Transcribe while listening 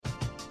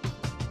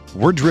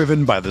We're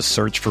driven by the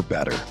search for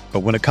better. But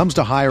when it comes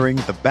to hiring,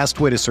 the best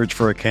way to search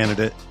for a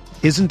candidate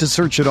isn't to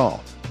search at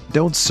all.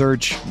 Don't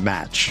search,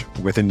 match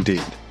with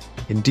Indeed.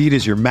 Indeed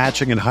is your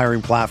matching and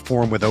hiring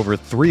platform with over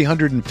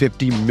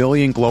 350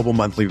 million global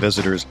monthly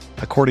visitors,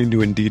 according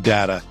to Indeed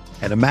data,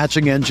 and a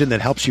matching engine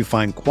that helps you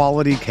find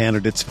quality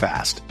candidates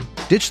fast.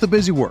 Ditch the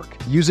busy work.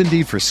 Use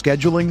Indeed for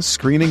scheduling,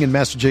 screening, and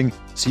messaging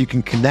so you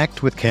can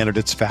connect with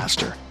candidates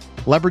faster.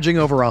 Leveraging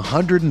over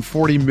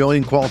 140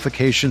 million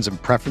qualifications and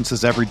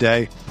preferences every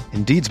day,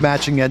 Indeed's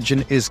matching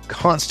engine is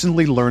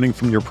constantly learning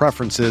from your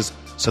preferences,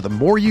 so the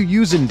more you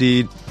use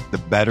Indeed, the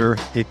better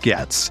it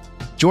gets.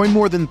 Join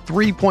more than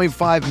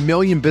 3.5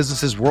 million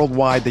businesses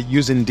worldwide that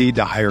use Indeed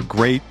to hire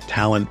great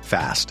talent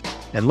fast.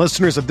 And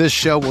listeners of this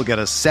show will get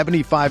a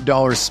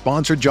 $75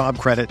 sponsored job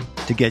credit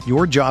to get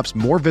your jobs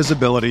more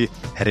visibility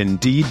at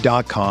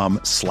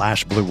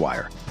Indeed.com/Blue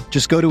Wire.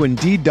 Just go to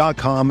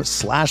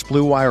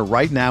Indeed.com/Blue Wire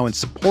right now and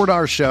support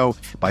our show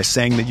by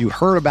saying that you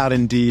heard about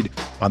Indeed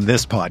on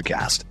this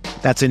podcast.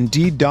 That's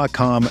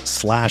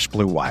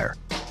Indeed.com/Blue Wire.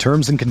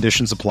 Terms and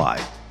conditions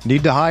apply.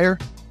 Need to hire?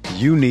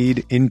 You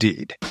need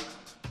Indeed.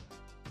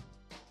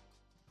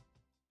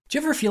 Do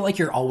you ever feel like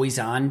you're always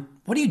on?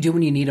 What do you do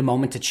when you need a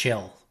moment to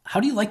chill? How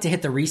do you like to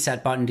hit the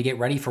reset button to get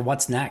ready for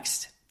what's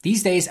next?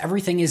 These days,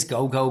 everything is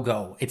go, go,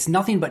 go. It's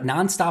nothing but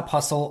nonstop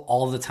hustle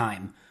all the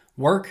time.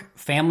 Work,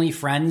 family,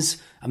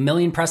 friends, a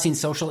million pressing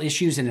social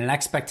issues, and an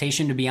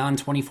expectation to be on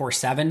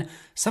 24/7.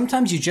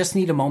 Sometimes you just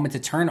need a moment to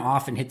turn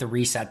off and hit the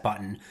reset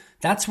button.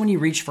 That's when you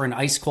reach for an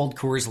ice-cold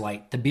Coors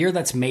Light, the beer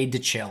that's made to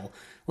chill.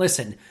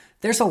 Listen,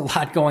 there's a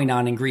lot going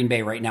on in Green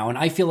Bay right now, and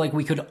I feel like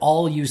we could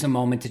all use a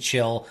moment to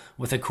chill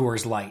with a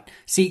Coors Light.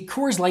 See,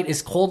 Coors Light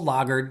is cold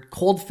lagered,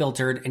 cold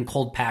filtered, and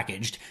cold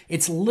packaged.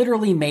 It's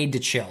literally made to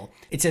chill.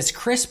 It's as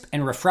crisp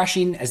and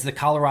refreshing as the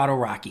Colorado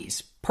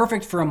Rockies.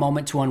 Perfect for a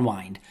moment to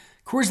unwind.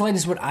 Coors Light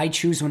is what I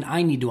choose when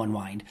I need to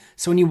unwind.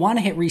 So when you want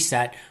to hit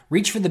reset,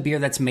 reach for the beer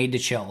that's made to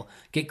chill.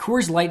 Get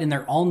Coors Light in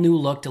their all-new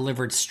look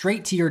delivered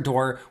straight to your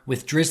door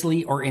with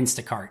Drizzly or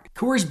Instacart.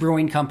 Coors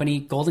Brewing Company,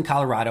 Golden,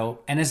 Colorado,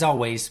 and as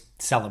always,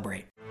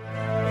 celebrate.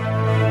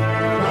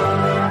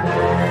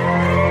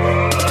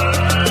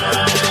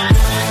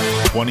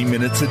 "20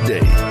 minutes a day,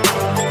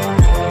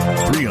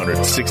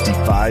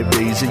 365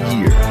 days a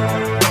year.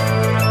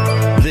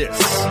 This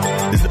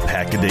is the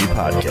Pack-A-Day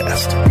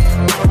Podcast.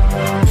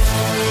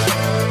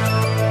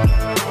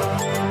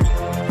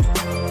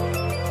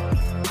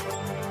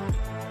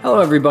 Hello,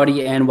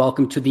 everybody, and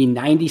welcome to the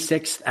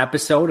 96th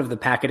episode of the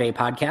Pack-A-Day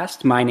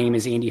Podcast. My name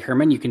is Andy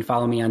Herman. You can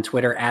follow me on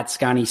Twitter at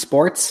Scotty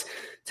Sports.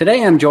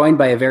 Today, I'm joined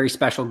by a very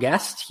special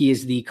guest. He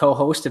is the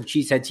co-host of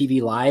Cheesehead TV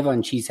Live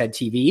on Cheesehead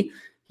TV.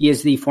 He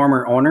is the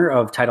former owner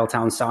of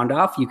Titletown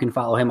Soundoff. You can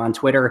follow him on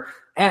Twitter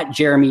at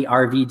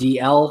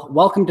JeremyRVDL.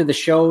 Welcome to the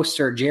show,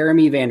 Sir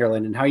Jeremy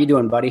Vanderlinden. How are you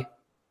doing, buddy?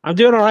 I'm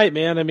doing all right,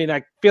 man. I mean,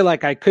 I feel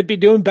like I could be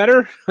doing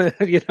better.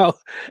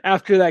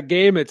 After that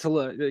game, it's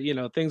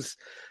things.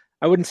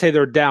 I wouldn't say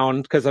they're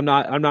down because I'm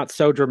not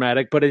so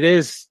dramatic, but it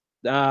is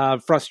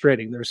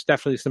frustrating. There's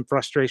definitely some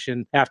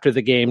frustration after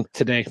the game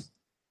today.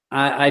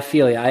 I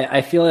feel you.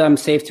 I feel I'm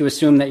safe to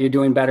assume that you're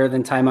doing better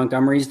than Ty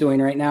Montgomery's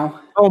doing right now.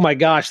 Oh my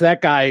gosh,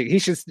 that guy, he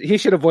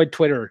should avoid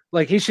Twitter.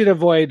 Like, he should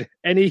avoid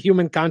any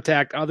human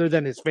contact other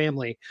than his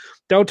family.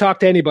 Don't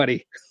talk to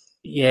anybody.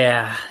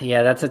 Yeah,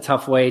 that's a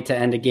tough way to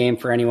end a game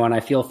for anyone.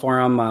 I feel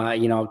for him,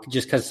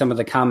 just because some of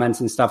the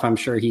comments and stuff I'm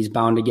sure he's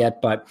bound to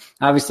get, but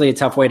obviously a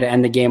tough way to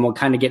end the game. We'll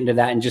kind of get into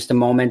that in just a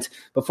moment.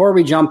 Before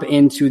we jump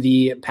into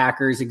the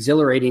Packers'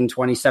 exhilarating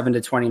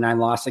 27-29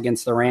 loss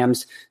against the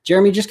Rams,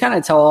 Jeremy, just kind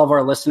of tell all of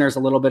our listeners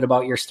a little bit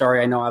about your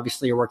story. I know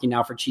obviously you're working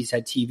now for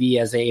Cheesehead TV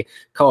as a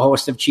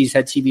co-host of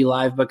Cheesehead TV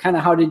Live, but kind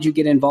of how did you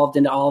get involved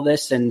into all of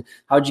this and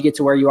how did you get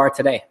to where you are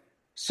today?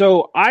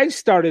 So I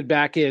started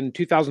back in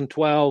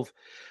 2012.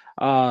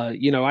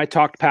 I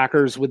talked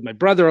Packers with my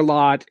brother a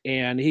lot,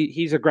 and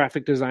he's a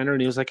graphic designer, and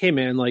he was like, "Hey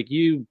man, like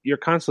you're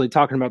constantly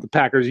talking about the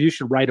Packers. You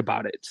should write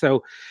about it."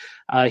 So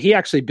he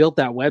actually built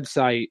that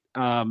website.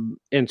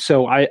 And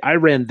so I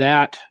ran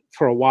that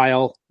for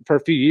a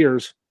few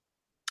years.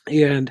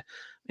 And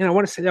I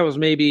want to say that was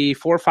maybe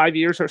 4 or 5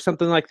 years or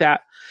something like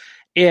that.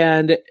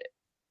 And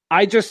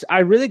I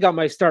really got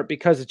my start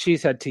because of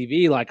Cheesehead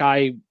TV. Like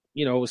I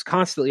was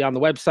constantly on the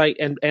website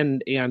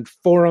and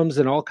forums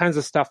and all kinds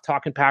of stuff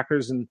talking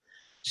Packers, and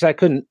just I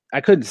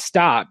couldn't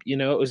stop. It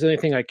was the only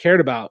thing I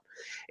cared about.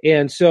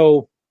 And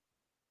so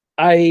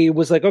I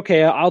was like,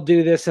 okay, I'll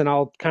do this and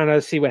I'll kind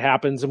of see what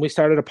happens. And we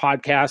started a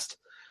podcast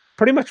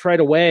pretty much right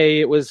away.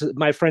 It was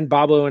my friend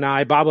Bablo and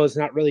I. Bablo's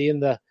not really in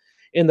the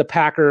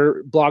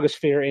Packer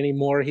blogosphere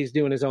anymore. He's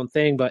doing his own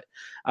thing, but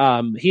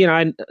he and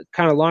I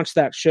kind of launched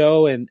that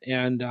show and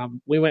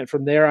we went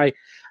from there. I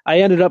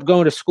ended up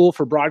going to school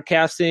for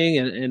broadcasting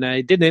and I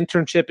did an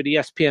internship at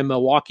ESPN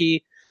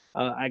Milwaukee.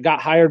 I got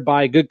hired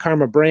by Good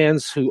Karma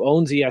Brands, who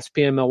owns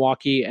ESPN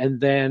Milwaukee, and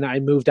then I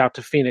moved out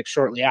to Phoenix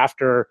shortly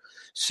after.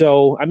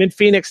 So I'm in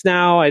Phoenix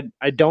now.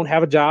 I don't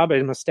have a job.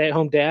 I'm a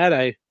stay-at-home dad.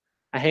 I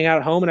hang out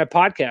at home and I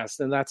podcast,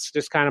 and that's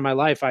just kind of my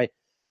life. I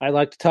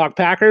like to talk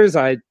Packers.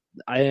 I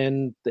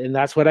and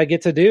that's what I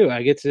get to do.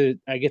 I get to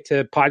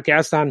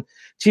podcast on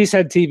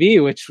Cheesehead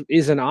TV, which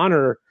is an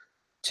honor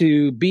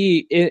to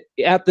be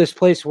at this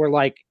place where,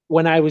 like,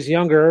 when I was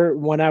younger,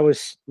 when I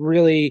was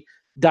really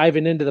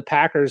diving into the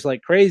Packers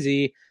like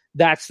crazy,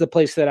 that's the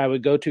place that I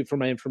would go to for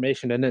my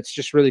information. And it's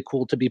just really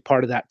cool to be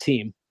part of that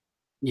team.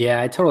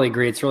 Yeah, I totally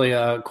agree. It's really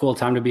a cool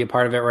time to be a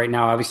part of it right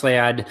now. Obviously,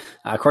 I had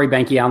Corey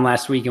Benke on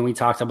last week, and we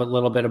talked a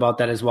little bit about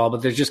that as well.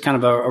 But there's just kind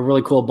of a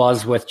really cool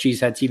buzz with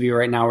Cheesehead TV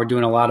right now. We're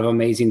doing a lot of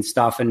amazing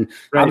stuff. And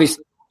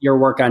obviously, your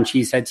work on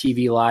Cheesehead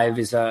TV Live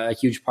is a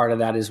huge part of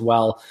that as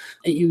well.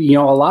 You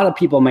know, a lot of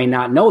people may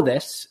not know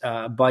this,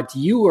 but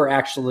you were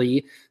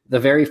actually the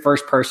very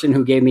first person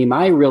who gave me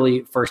my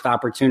really first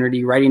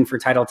opportunity writing for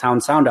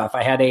Titletown Sound Off.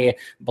 I had a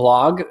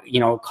blog,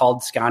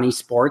 called Scani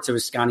Sports. It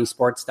was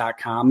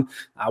scanisports.com,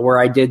 where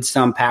I did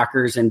some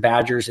Packers and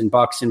Badgers and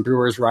Bucks and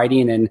Brewers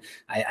writing. And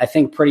I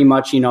think pretty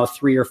much,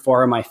 3 or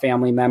 4 of my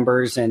family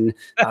members and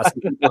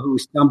some people who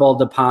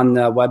stumbled upon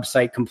the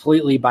website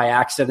completely by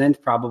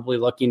accident, probably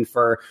looking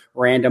for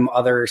random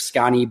other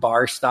Scani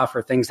bar stuff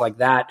or things like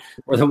that,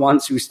 were the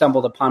ones who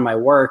stumbled upon my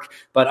work.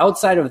 But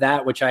outside of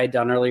that, which I had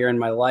done earlier in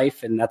my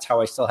life, and that's how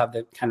I still have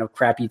the kind of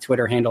crappy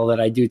Twitter handle that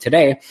I do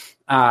today,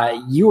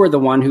 you were the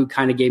one who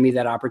kind of gave me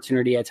that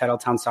opportunity at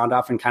Titletown Sound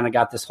Off and kind of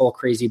got this whole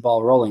crazy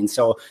ball rolling.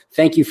 So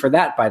thank you for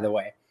that, by the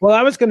way. Well,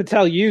 I was going to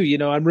tell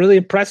you, I'm really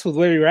impressed with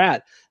where you're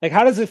at. Like,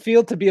 how does it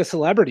feel to be a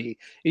celebrity?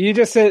 You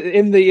just said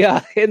in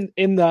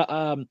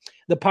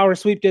the Power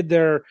Sweep did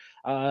their,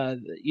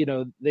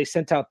 they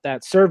sent out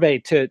that survey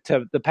to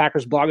the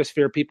Packers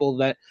blogosphere people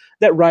that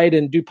write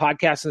and do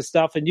podcasts and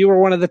stuff. And you were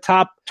one of the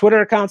top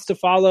Twitter accounts to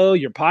follow.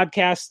 Your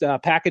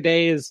podcast,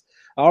 Pack-A-Day, is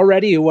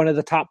already one of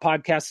the top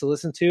podcasts to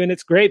listen to. And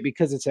it's great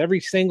because it's every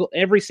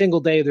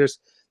single day there's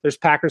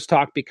Packers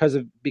talk because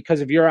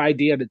of your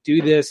idea to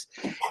do this.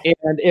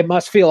 And it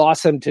must feel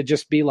awesome to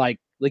just be like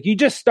you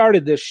just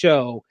started this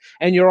show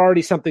and you're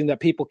already something that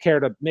people care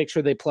to make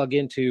sure they plug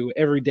into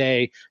every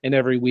day and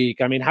every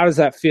week. I mean, how does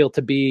that feel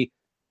to be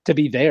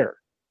there?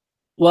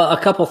 Well, a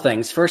couple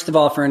things. First of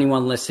all, for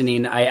anyone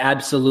listening, I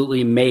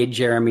absolutely made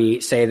Jeremy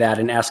say that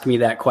and ask me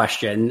that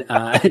question,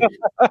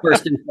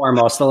 first and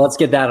foremost. So let's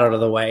get that out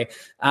of the way.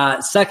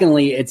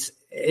 Secondly,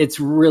 it's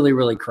really,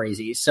 really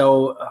crazy.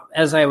 So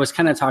as I was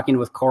kind of talking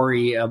with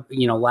Corey,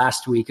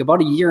 last week,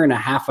 about a year and a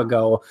half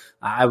ago,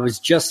 I was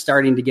just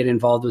starting to get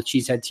involved with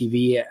Cheesehead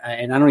TV,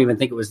 and I don't even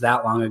think it was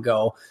that long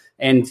ago.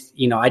 And,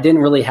 I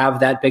didn't really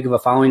have that big of a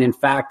following. In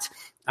fact,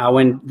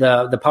 when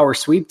the Power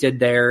Sweep did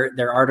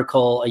their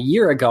article a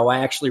year ago, I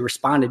actually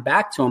responded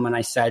back to them and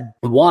I said,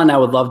 one, I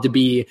would love to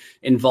be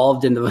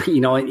involved in the,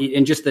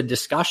 in just the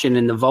discussion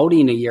and the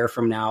voting a year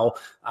from now.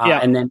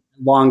 And then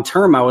long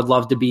term, I would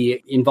love to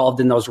be involved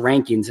in those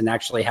rankings and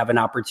actually have an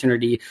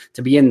opportunity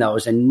to be in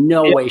those. And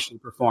no way,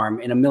 shape, or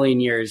form in a million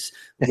years,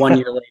 1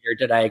 year later,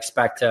 did I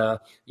expect to,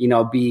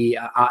 be,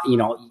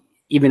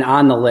 even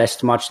on the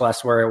list, much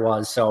less where it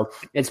was. So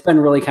it's been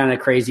really kind of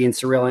crazy and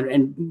surreal.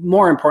 And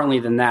more importantly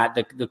than that,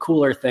 the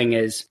cooler thing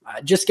is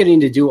just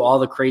getting to do all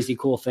the crazy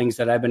cool things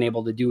that I've been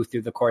able to do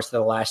through the course of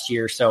the last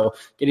year. So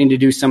getting to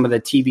do some of the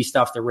TV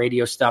stuff, the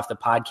radio stuff, the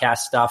podcast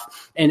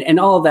stuff, and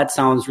all of that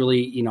sounds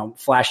really,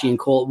 flashy and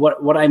cool.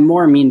 What I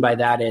more mean by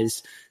that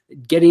is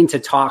getting to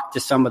talk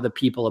to some of the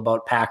people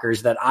about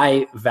Packers that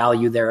I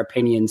value their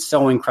opinions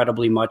so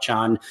incredibly much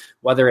on,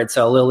 whether it's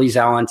Lily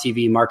Zal on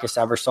TV, Marcus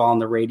Eversole on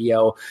the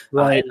radio,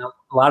 right. And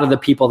a lot of the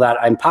people that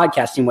I'm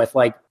podcasting with,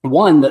 like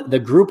one, the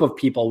group of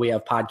people we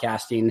have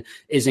podcasting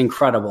is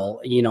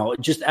incredible.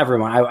 Just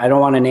everyone. I don't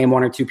want to name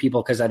 1 or 2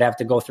 people because I'd have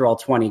to go through all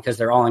 20 because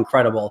they're all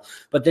incredible.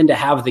 But then to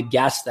have the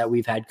guests that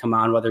we've had come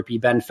on, whether it be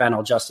Ben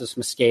Fennell, Justice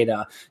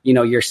Mosqueda,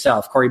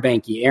 yourself, Corey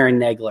Benke, Aaron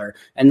Nagler,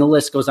 and the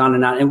list goes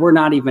on. And we're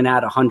not even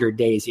at 100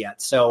 days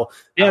yet. So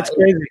yeah, it's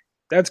crazy.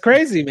 That's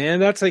crazy, man.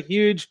 That's a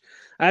huge.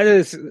 That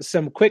is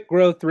some quick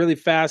growth really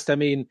fast. I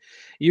mean,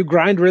 you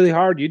grind really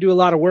hard. You do a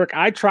lot of work.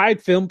 I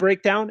tried Film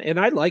Breakdown and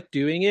I like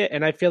doing it.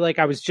 And I feel like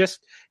I was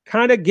just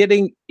kind of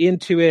getting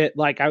into it.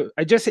 Like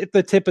I just hit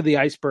the tip of the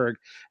iceberg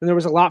and there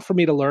was a lot for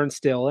me to learn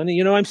still. And,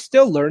 I'm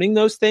still learning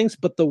those things,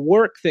 but the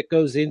work that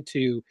goes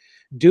into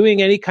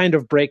doing any kind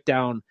of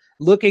breakdown,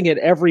 looking at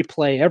every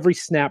play, every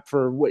snap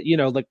for what,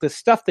 like the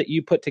stuff that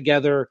you put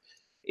together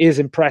is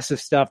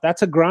impressive stuff.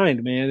 That's a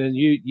grind, man. And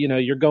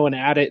you're going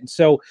at it. And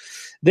so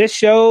this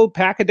show,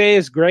 Pack-A-Day,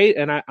 is great.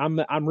 And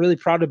I'm really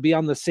proud to be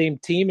on the same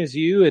team as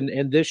you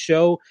and this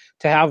show,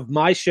 to have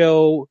my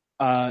show,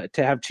 to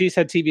have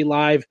Cheesehead TV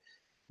Live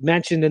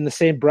mentioned in the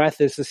same breath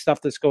as the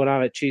stuff that's going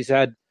on at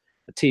Cheesehead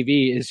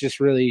TV is just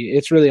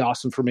it's really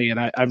awesome for me.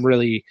 And I'm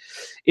really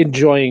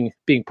enjoying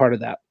being part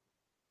of that.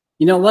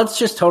 Let's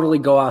just totally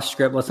go off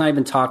script. Let's not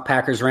even talk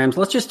Packers Rams.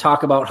 Let's just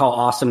talk about how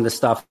awesome the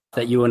stuff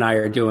that you and I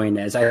are doing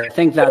is. I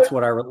think that's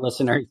what our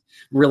listeners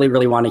really,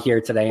 really want to hear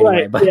today.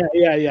 Anyway. Right. But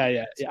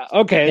yeah.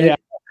 Okay. Yeah.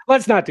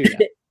 Let's not do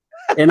that.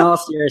 In all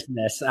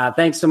seriousness,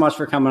 thanks so much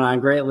for coming on.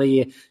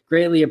 Greatly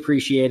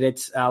appreciate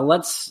it.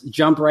 Let's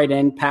jump right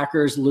in.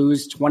 Packers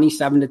lose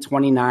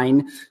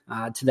 27-29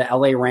 to the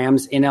LA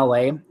Rams in LA.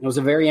 It was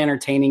a very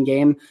entertaining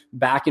game,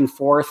 back and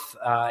forth.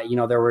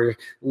 There were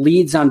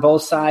leads on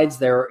both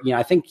sides.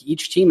 I think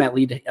each team at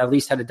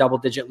least had a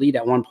double-digit lead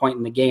at one point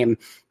in the game.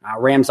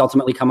 Rams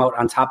ultimately come out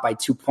on top by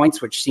 2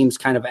 points, which seems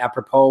kind of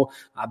apropos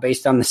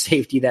based on the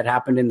safety that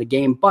happened in the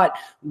game. But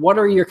what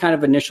are your kind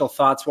of initial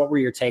thoughts? What were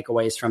your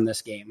takeaways from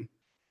this game?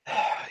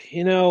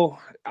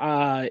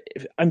 I'm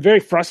very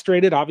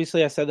frustrated.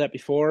 Obviously, I said that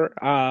before.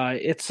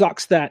 It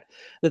sucks that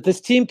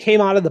this team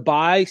came out of the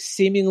bye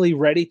seemingly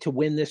ready to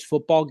win this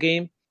football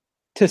game,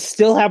 to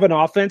still have an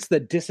offense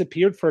that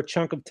disappeared for a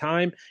chunk of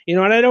time. And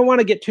I don't want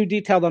to get too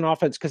detailed on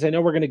offense because I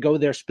know we're going to go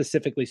there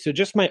specifically. So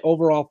just my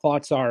overall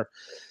thoughts are,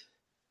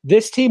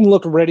 this team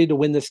looked ready to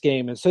win this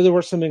game. And so there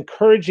were some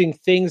encouraging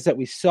things that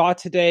we saw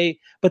today,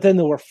 but then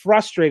there were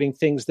frustrating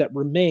things that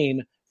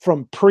remain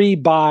from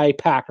pre-bye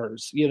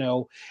Packers,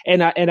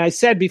 and I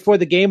said before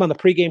the game on the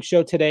pregame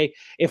show today,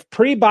 if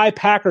pre-bye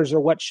Packers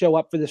are what show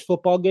up for this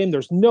football game,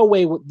 there's no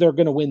way they're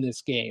going to win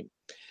this game.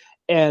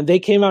 And they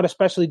came out,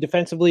 especially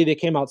defensively, they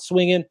came out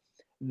swinging.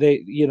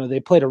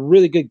 They played a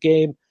really good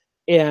game,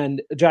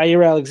 and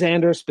Jair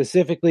Alexander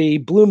specifically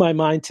blew my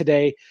mind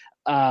today.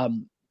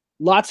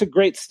 Lots of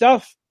great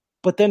stuff.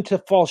 But then to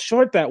fall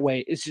short that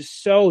way is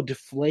just so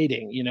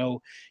deflating.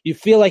 You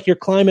feel like you're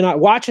climbing out,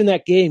 watching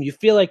that game. You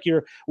feel like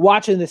you're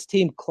watching this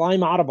team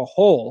climb out of a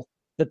hole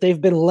that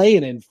they've been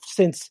laying in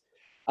since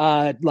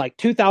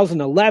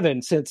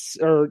 2011,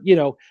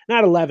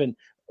 not 11,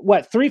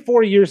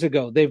 3-4 years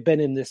ago, they've been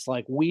in this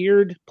like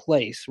weird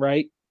place,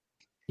 right?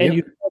 And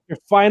you're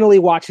finally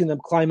watching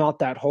them climb out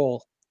that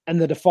hole and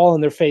the fall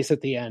on their face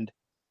at the end.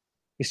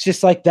 It's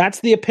just like, that's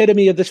the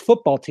epitome of this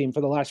football team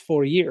for the last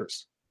 4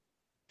 years.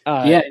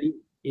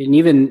 And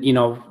even,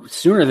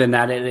 sooner than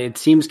that, it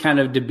seems kind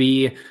of to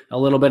be a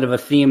little bit of a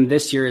theme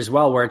this year as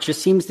well, where it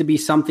just seems to be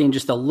something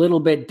just a little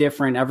bit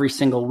different every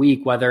single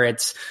week, whether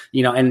it's,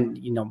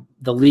 the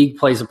league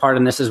plays a part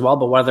in this as well,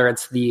 but whether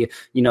it's the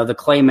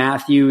Clay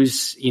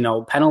Matthews,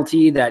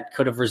 penalty that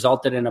could have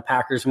resulted in a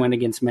Packers win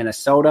against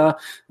Minnesota,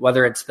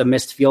 whether it's the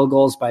missed field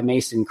goals by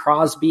Mason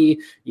Crosby,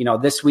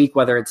 this week,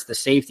 whether it's the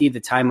safety, the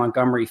Ty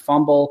Montgomery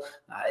fumble,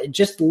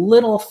 just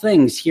little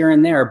things here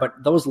and there,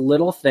 but those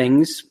little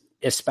things,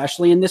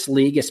 especially in this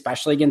league,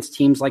 especially against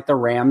teams like the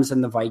Rams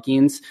and the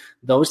Vikings,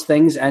 those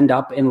things end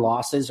up in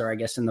losses, or I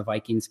guess in the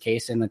Vikings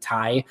case, in the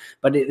tie,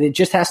 but it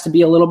just has to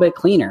be a little bit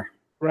cleaner.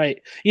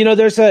 Right.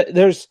 There's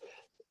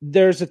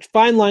a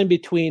fine line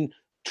between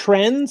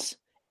trends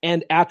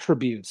and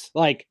attributes.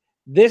 Like,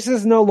 this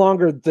is no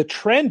longer the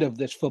trend of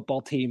this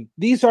football team.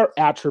 These are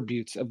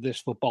attributes of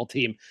this football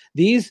team.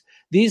 These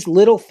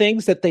little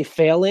things that they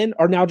fail in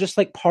are now just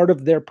like part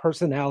of their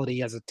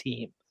personality as a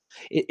team.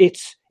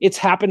 It's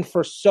happened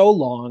for so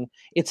long.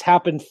 It's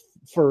happened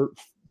for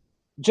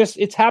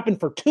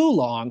too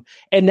long.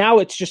 And now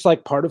it's just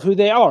like part of who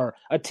they are.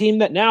 A team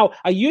that now,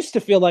 I used to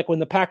feel like when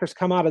the Packers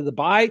come out of the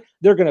bye,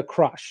 they're going to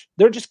crush.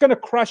 They're just going to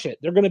crush it.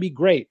 They're going to be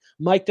great.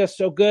 Mike does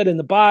so good in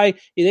the bye.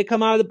 They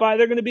come out of the bye,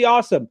 they're going to be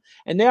awesome.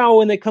 And now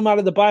when they come out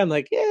of the bye, I'm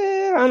like,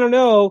 I don't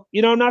know.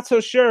 I'm not so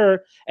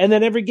sure. And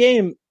then every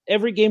game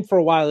for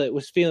a while, it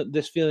was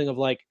this feeling of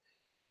like,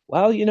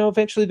 well,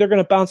 eventually they're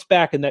going to bounce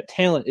back, and that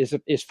talent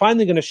is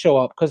finally going to show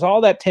up, because all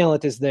that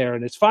talent is there,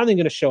 and it's finally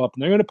going to show up,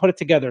 and they're going to put it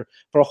together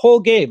for a whole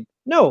game.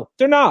 No,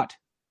 they're not.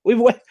 We've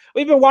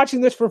been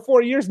watching this for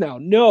 4 years now.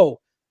 No,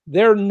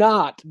 they're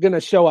not going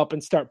to show up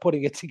and start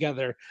putting it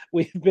together.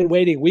 We've been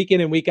waiting week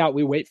in and week out.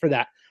 We wait for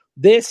that.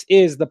 This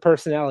is the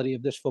personality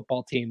of this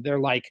football team. They're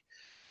like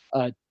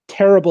a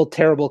terrible,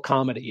 terrible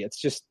comedy.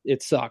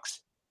 It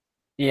sucks.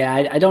 Yeah,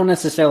 I don't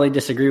necessarily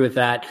disagree with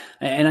that.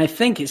 And I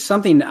think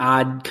something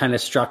odd kind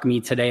of struck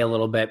me today a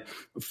little bit.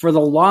 For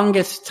the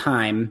longest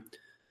time,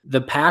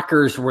 the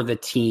Packers were the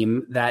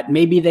team that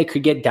maybe they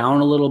could get down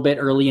a little bit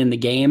early in the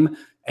game.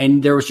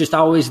 And there was just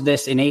always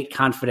this innate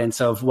confidence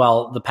of,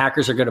 well, the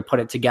Packers are going to put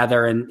it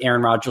together and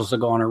Aaron Rodgers will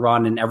go on a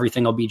run and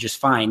everything will be just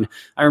fine.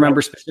 I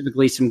remember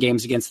specifically some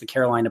games against the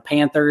Carolina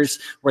Panthers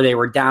where they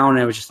were down and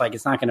it was just like,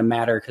 it's not going to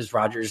matter because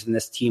Rodgers and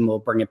this team will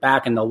bring it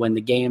back and they'll win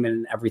the game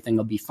and everything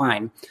will be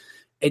fine.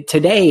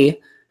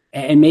 Today,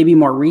 and maybe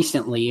more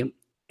recently,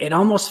 it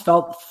almost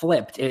felt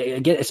flipped,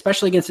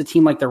 especially against a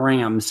team like the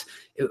Rams.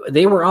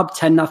 They were up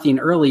 10-0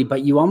 early,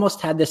 but you almost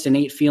had this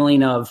innate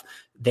feeling of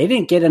they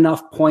didn't get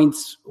enough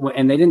points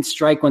and they didn't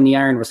strike when the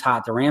iron was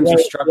hot. The Rams were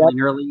struggling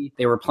early.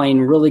 They were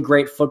playing really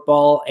great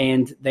football,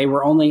 and they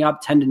were only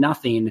up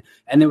 10-0.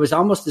 And there was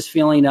almost this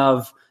feeling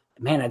of,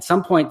 man, at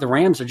some point the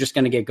Rams are just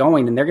going to get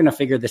going and they're going to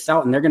figure this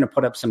out and they're going to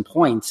put up some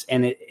points,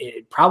 and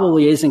it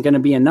probably isn't going to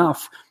be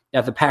enough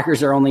that the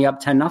Packers are only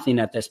up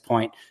 10-0 at this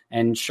point.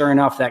 And sure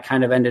enough, that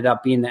kind of ended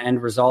up being the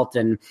end result.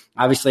 And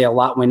obviously a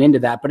lot went into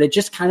that, but it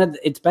just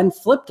it's been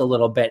flipped a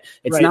little bit.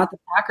 It's right. Not the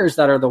Packers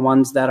that are the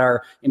ones that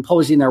are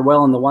imposing their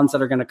will and the ones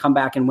that are going to come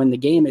back and win the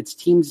game. It's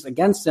teams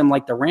against them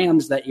like the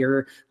Rams that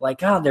you're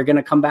like, oh, they're going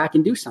to come back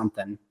and do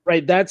something.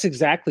 Right. That's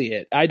exactly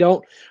it.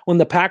 When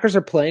the Packers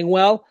are playing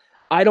well,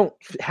 I don't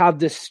have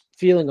this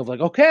feeling of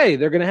like, okay,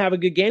 they're going to have a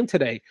good game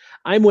today.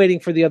 I'm waiting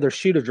for the other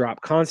shoe to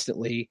drop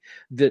constantly,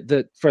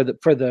 for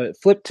the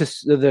flip to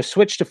the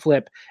switch to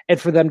flip, and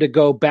for them to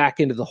go back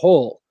into the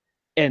hole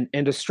and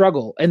to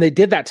struggle. And they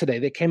did that today.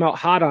 They came out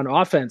hot on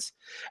offense.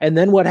 And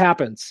then what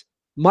happens?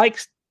 Mike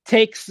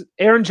takes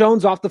Aaron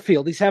Jones off the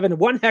field. He's having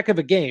one heck of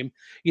a game.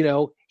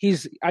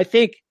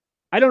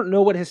 I don't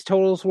know what his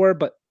totals were,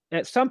 but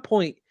at some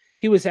point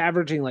he was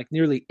averaging like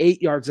nearly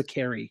 8 yards a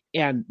carry.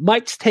 And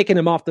Mike's taking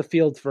him off the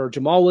field for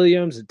Jamal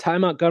Williams and Ty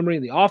Montgomery.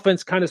 The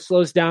offense kind of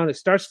slows down. It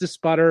starts to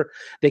sputter.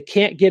 They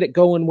can't get it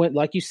going when,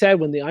 like you said,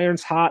 when the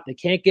iron's hot, they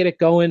can't get it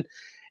going.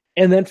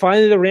 And then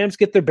finally the Rams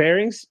get their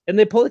bearings and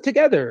they pull it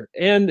together.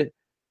 And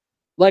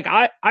like,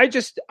 I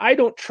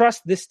don't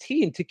trust this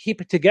team to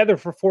keep it together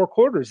for 4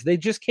 quarters. They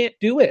just can't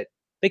do it.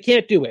 They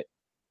can't do it.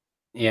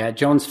 Yeah,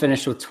 Jones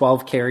finished with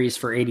 12 carries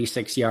for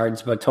 86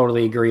 yards, but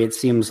totally agree. It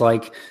seems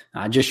like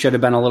just should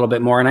have been a little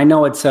bit more. And I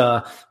know it's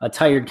a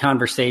tired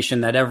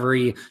conversation that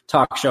every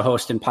talk show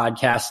host and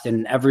podcast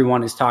and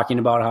everyone is talking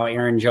about how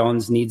Aaron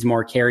Jones needs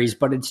more carries,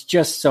 but it's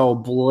just so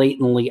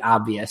blatantly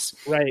obvious.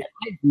 Right.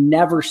 I've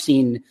never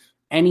seen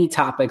any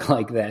topic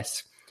like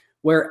this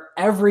where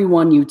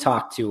everyone you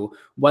talk to,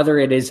 whether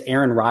it is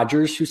Aaron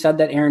Rodgers who said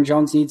that Aaron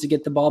Jones needs to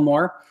get the ball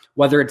more,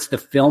 whether it's the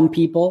film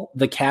people,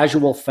 the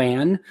casual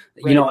fan,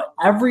 right.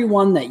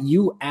 Everyone that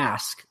you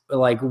ask,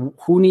 like,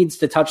 who needs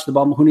to touch the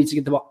ball, who needs to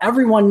get the ball,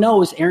 everyone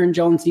knows Aaron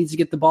Jones needs to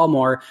get the ball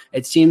more.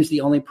 It seems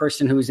the only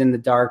person who's in the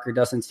dark or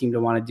doesn't seem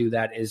to want to do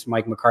that is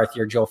Mike McCarthy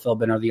or Joe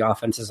Philbin or the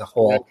offense as a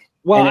whole.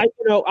 Well,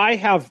 I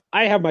have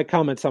my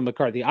comments on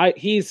McCarthy.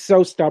 He's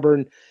so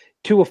stubborn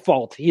to a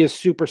fault. He is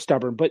super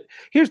stubborn. But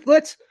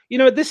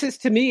this is,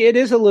 to me, it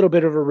is a little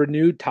bit of a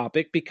renewed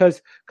topic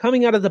because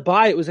coming out of the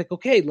bye, it was like,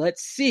 okay,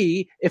 let's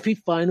see if he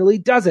finally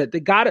does it.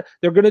 They're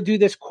going to do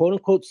this quote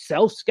unquote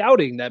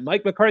self-scouting that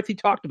Mike McCarthy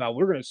talked about.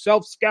 We're going to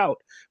self-scout.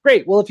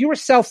 Great. Well, if you were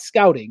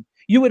self-scouting,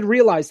 you would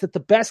realize that the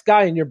best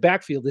guy in your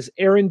backfield is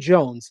Aaron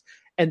Jones,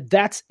 and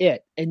that's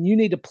it. And you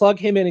need to plug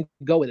him in and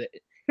go with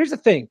it. Here's the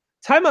thing.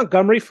 Ty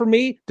Montgomery, for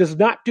me, does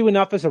not do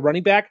enough as a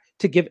running back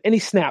to give any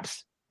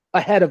snaps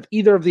ahead of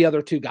either of the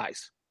other two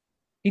guys.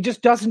 He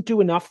just doesn't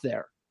do enough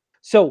there.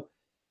 So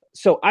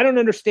I don't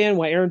understand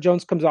why Aaron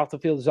Jones comes off the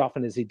field as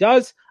often as he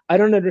does. I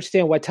don't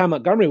understand why Ty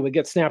Montgomery would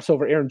get snaps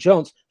over Aaron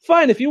Jones.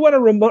 Fine, if you want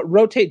to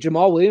rotate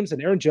Jamal Williams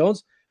and Aaron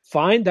Jones,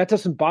 fine, that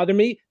doesn't bother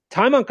me.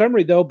 Ty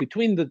Montgomery, though,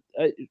 between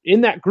in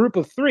that group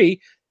of 3,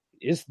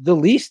 is the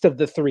least of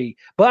the 3.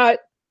 But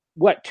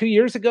 2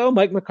 years ago,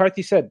 Mike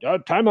McCarthy said,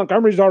 Ty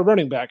Montgomery's our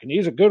running back, and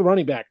he's a good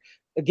running back.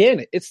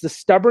 Again, it's the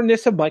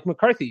stubbornness of Mike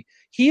McCarthy.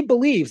 He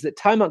believes that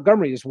Ty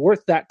Montgomery is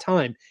worth that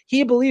time.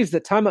 He believes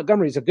that Ty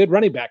Montgomery is a good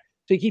running back.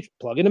 So he keeps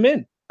plugging him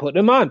in, put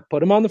him on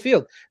the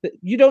field.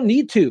 You don't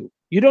need to.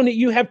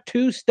 You have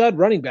 2 stud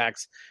running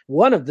backs.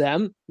 One of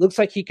them looks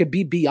like he could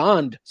be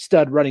beyond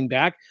stud running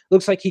back.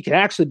 Looks like he could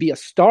actually be a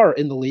star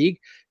in the league,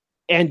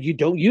 and you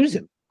don't use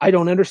him. I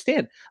don't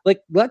understand.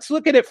 Like, let's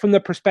look at it from the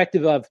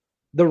perspective of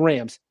the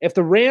Rams. If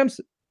the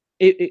Rams,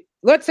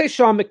 let's say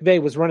Sean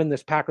McVay was running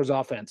this Packers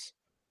offense,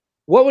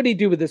 what would he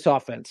do with this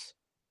offense?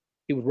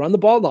 He would run the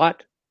ball a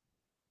lot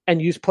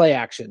and use play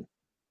action,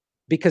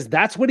 because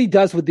that's what he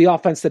does with the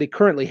offense that he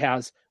currently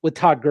has with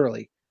Todd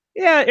Gurley.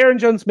 Yeah, Aaron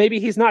Jones, maybe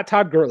he's not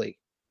Todd Gurley,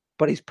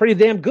 but he's pretty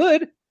damn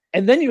good.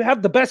 And then you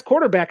have the best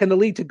quarterback in the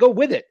league to go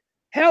with it.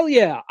 Hell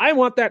yeah, I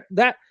want that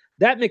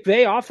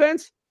McVay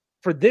offense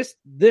for this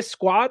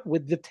squad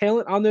with the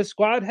talent on this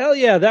squad. Hell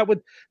yeah, that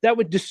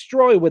would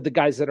destroy with the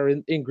guys that are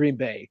in Green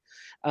Bay.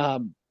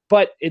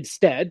 But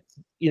instead,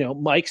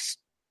 Mike's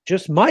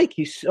just Mike.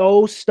 He's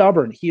so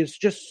stubborn. He is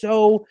just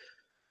so,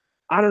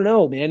 I don't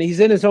know, man.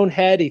 He's in his own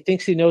head. He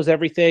thinks he knows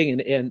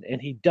everything,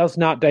 and he does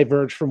not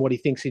diverge from what he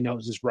thinks he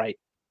knows is right.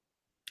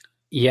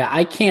 Yeah,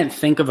 I can't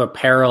think of a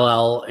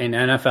parallel in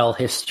NFL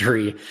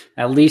history,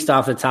 at least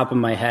off the top of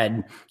my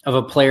head, of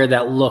a player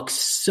that looks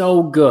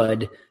so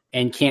good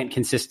and can't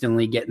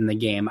consistently get in the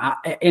game.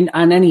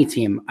 On any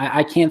team,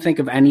 I can't think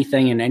of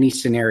anything in any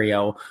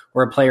scenario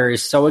where a player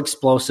is so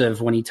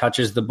explosive when he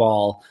touches the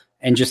ball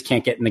and just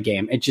can't get in the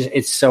game.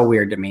 It's so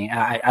weird to me.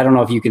 I don't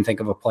know if you can think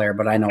of a player,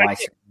 but I know I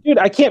can. Dude,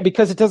 I can't,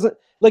 because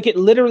it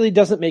literally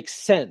doesn't make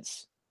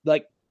sense.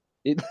 Like,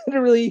 it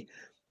literally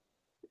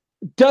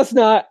does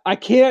not.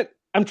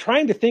 I'm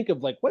trying to think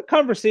of, like, what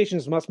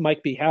conversations must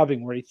Mike be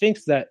having where he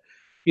thinks that,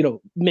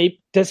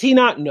 does he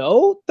not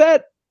know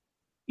that,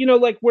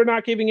 like, we're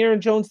not giving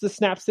Aaron Jones the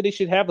snaps that he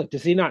should have? Like,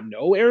 does he not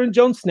know Aaron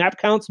Jones snap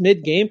counts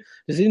mid-game?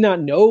 Does he not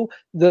know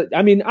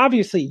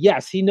obviously,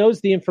 yes, he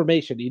knows the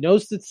information. He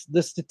knows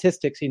the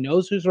statistics. He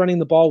knows who's running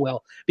the ball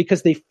well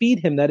because they feed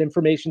him that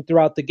information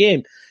throughout the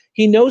game.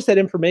 He knows that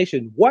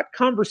information. What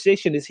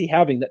conversation is he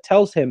having that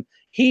tells him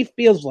he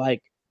feels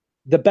like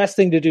the best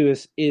thing to do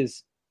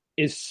is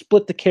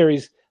split the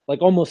carries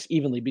like almost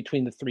evenly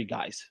between the three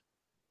guys?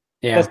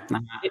 Yeah,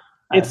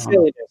 it's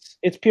silliness.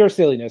 It's pure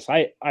silliness.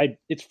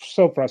 It's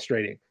so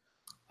frustrating.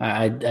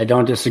 I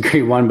don't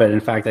disagree one bit. In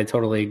fact, I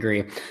totally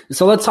agree.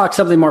 So let's talk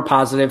something more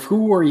positive.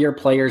 Who were your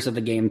players of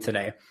the game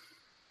today?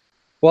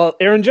 Well,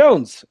 Aaron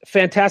Jones,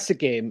 fantastic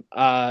game.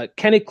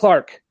 Kenny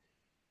Clark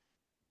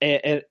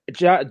and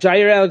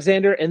Jair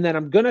Alexander, and then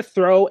I'm going to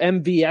throw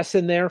MVS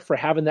in there for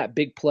having that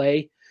big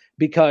play,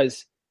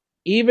 because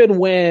even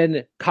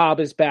when Cobb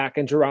is back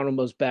and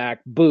Geronimo's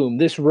back, boom,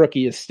 this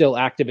rookie is still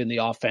active in the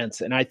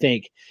offense. And I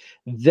think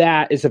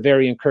that is a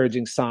very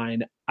encouraging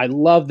sign. I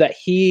love that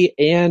he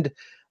and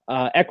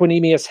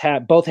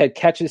Equanimeous both had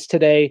catches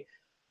today.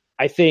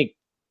 I think,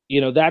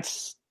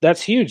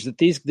 that's huge that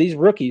these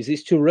rookies,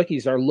 these two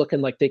rookies, are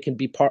looking like they can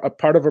be part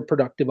of a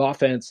productive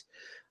offense.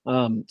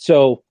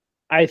 So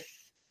I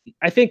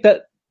think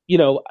that,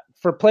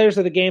 for players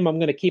of the game, I'm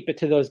going to keep it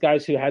to those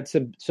guys who had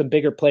some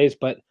bigger plays,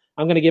 but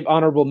I'm going to give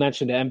honorable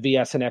mention to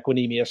MVS and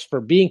Equanimeous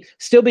for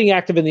still being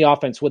active in the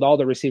offense with all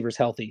the receivers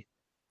healthy.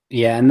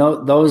 Yeah, and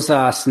those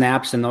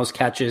snaps and those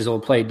catches will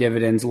pay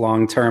dividends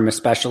long term,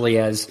 especially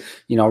as,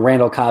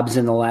 Randall Cobb's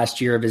in the last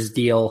year of his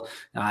deal.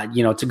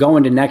 To go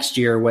into next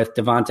year with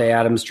Davante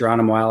Adams,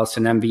 Geronimo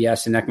Allison,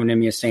 MVS, and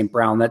Equanimeous St.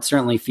 Brown, that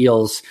certainly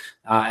feels,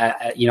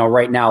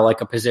 right now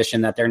like a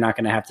position that they're not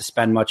going to have to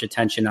spend much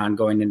attention on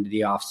going into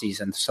the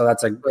offseason. So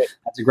that's a great,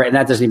 and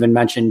that doesn't even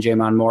mention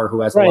Jamon Moore, who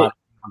has a lot of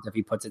talent if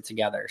he puts it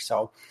together.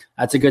 So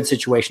that's a good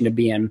situation to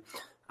be in.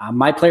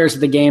 My players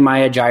of the game, I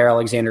had Jair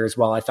Alexander as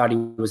well. I thought he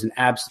was an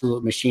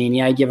absolute machine.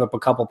 Yeah, he gave up a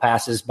couple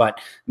passes, but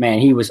man,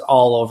 he was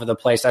all over the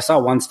place. I saw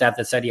one stat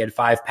that said he had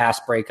 5 pass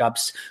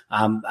breakups.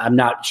 I'm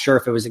not sure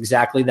if it was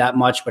exactly that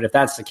much, but if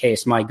that's the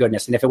case, my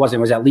goodness. And if it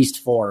wasn't, it was at least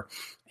 4.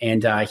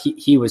 And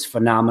he was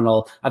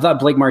phenomenal. I thought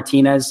Blake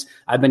Martinez,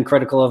 I've been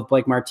critical of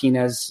Blake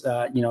Martinez,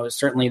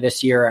 certainly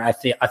this year. I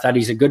thought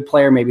he's a good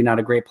player, maybe not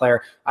a great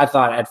player. I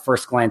thought at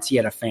first glance he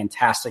had a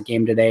fantastic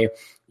game today.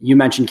 You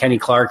mentioned Kenny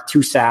Clark,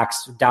 2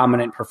 sacks,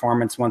 dominant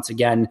performance once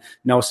again,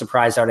 no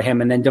surprise out of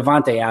him. And then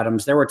Davante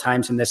Adams, there were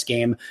times in this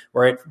game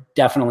where it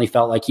definitely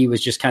felt like he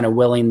was just kind of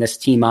willing this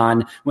team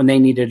on. When they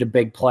needed a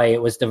big play,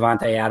 it was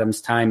Davante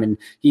Adams' time, and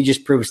he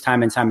just proves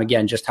time and time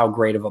again just how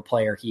great of a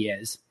player he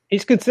is.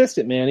 He's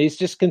consistent, man. He's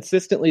just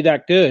consistently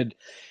that good.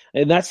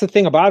 And that's the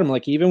thing about him.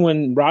 Like, even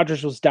when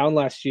Rodgers was down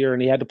last year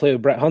and he had to play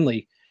with Brett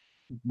Hundley,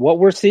 what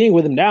we're seeing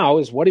with him now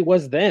is what he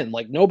was then.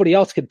 Like, nobody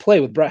else could play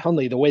with Brett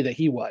Hundley the way that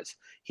he was.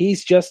 He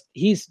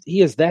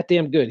is that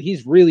damn good.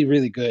 He's really,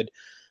 really good.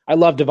 I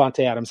love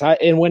Davante Adams.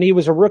 And when he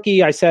was a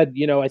rookie, I said,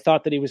 I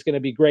thought that he was going to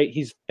be great.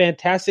 He's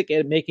fantastic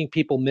at making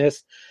people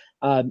miss.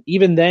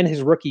 Even then,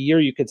 his rookie year,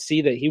 you could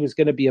see that he was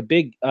going to be a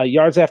big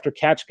yards after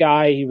catch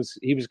guy. He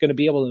was going to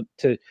be able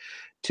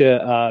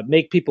to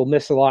make people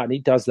miss a lot, and he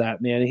does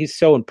that, man. He's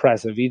so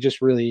impressive. He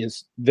just really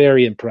is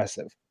very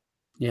impressive.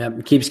 Yeah,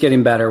 it keeps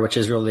getting better, which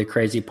is really the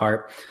crazy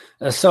part.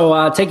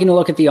 So taking a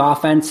look at the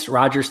offense,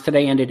 Rodgers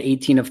today ended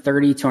 18 of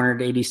 30,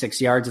 286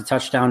 yards, a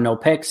touchdown, no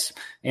picks.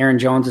 Aaron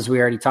Jones, as we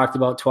already talked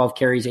about, 12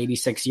 carries,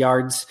 86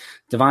 yards.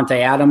 Davante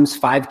Adams,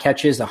 5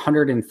 catches,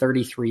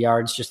 133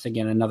 yards. Just,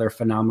 again, another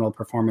phenomenal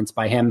performance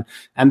by him.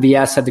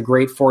 MVS had the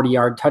great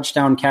 40-yard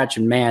touchdown catch,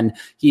 and, man,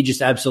 he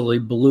just absolutely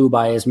blew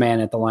by his man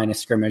at the line of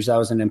scrimmage. That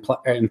was an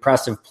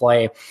impressive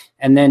play.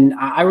 And then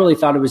I really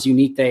thought it was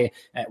unique.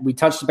 We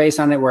touched base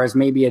on it, whereas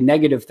maybe a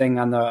negative thing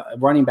on the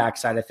running back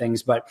side of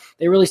things, but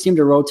they really seemed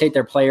to rotate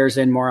their players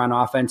in more on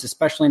offense,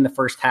 especially in the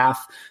first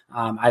half.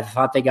 I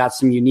thought they got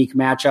some unique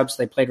matchups.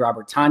 They played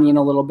Robert Tonyan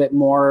a little bit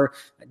more.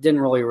 It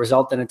didn't really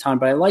result in a ton,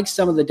 but I like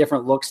some of the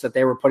different looks that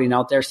they were putting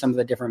out there, some of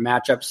the different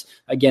matchups,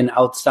 again,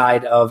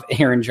 outside of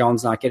Aaron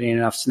Jones not getting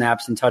enough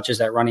snaps and touches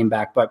at running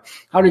back. But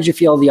how did you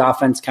feel the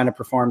offense kind of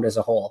performed as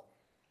a whole?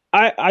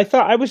 I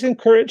thought I was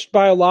encouraged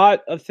by a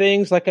lot of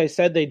things. Like I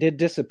said, they did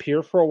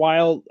disappear for a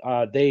while.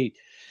 They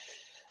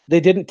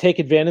didn't take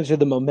advantage of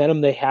the momentum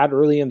they had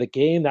early in the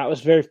game. That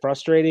was very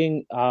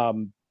frustrating.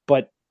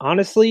 But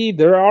honestly,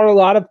 there are a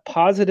lot of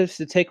positives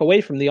to take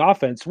away from the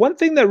offense. One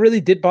thing that really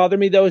did bother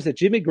me, though, is that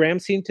Jimmy Graham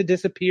seemed to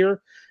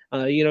disappear.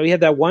 He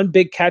had that one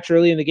big catch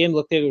early in the game.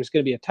 Looked like it was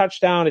going to be a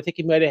touchdown. I think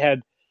he might have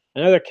had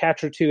another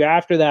catch or two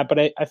after that. But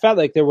I felt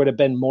like there would have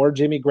been more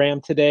Jimmy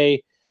Graham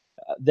today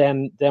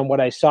than what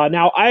I saw.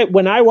 Now,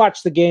 when I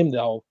watched the game,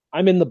 though,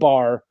 I'm in the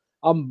bar.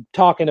 I'm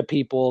talking to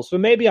people. So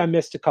maybe I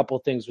missed a couple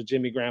of things with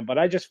Jimmy Graham, but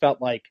I just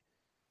felt like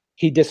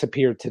he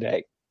disappeared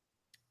today.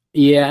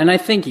 Yeah, and I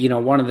think,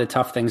 one of the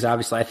tough things,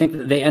 obviously, I think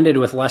they ended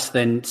with less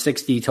than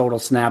 60 total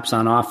snaps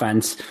on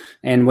offense.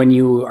 And when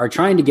you are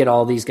trying to get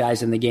all these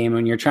guys in the game,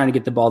 when you're trying to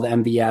get the ball to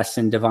MVS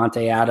and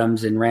Davante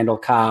Adams and Randall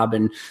Cobb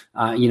and,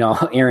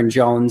 Aaron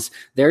Jones,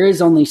 there is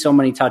only so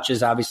many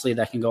touches, obviously,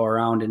 that can go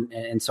around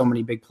and so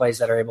many big plays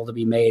that are able to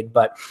be made.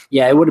 But,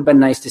 yeah, it would have been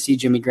nice to see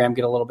Jimmy Graham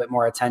get a little bit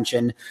more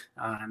attention.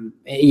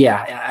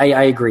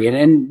 I agree.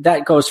 And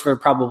that goes for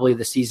probably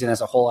the season as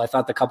a whole. I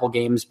thought the couple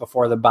games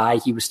before the bye,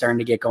 he was starting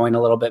to get going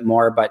a little bit bit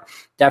more, but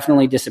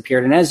definitely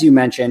disappeared. And as you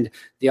mentioned,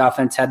 the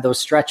offense had those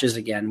stretches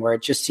again where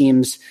it just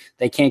seems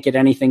they can't get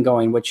anything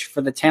going, which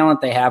for the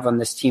talent they have on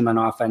this team on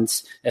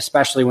offense,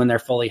 especially when they're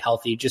fully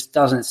healthy, just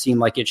doesn't seem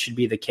like it should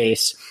be the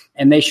case.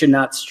 And they should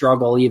not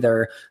struggle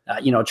either,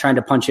 trying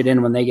to punch it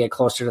in when they get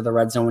closer to the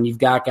red zone. When you've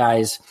got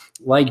guys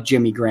like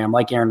Jimmy Graham,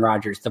 like Aaron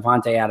Rodgers,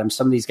 Devontae Adams,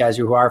 some of these guys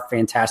who are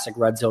fantastic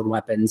red zone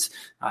weapons,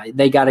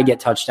 they got to get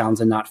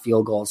touchdowns and not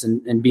field goals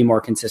and be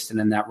more consistent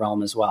in that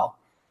realm as well.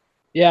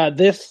 Yeah,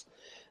 this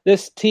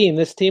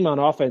team on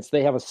offense,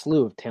 they have a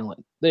slew of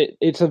talent.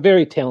 It's a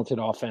very talented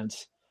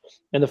offense.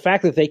 And the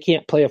fact that they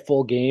can't play a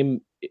full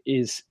game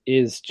is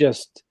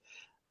just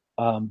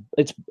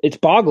it's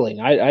boggling.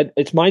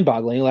 It's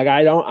mind-boggling. Like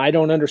I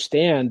don't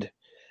understand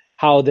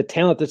how the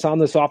talent that's on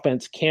this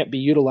offense can't be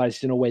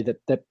utilized in a way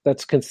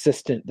that's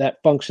consistent, that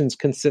functions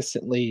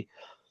consistently.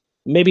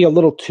 Maybe a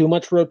little too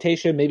much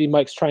rotation. Maybe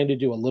Mike's trying to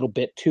do a little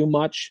bit too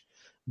much,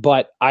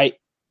 but I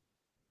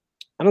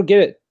don't get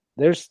it.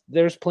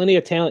 There's plenty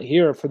of talent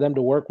here for them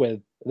to work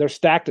with. They're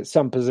stacked at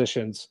some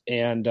positions,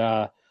 and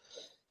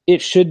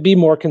it should be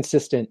more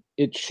consistent.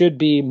 It should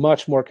be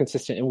much more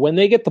consistent. And when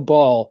they get the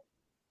ball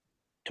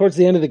towards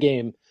the end of the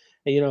game,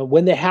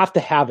 when they have to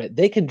have it,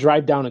 they can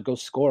drive down and go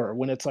score.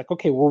 When it's like,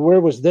 okay, well,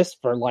 where was this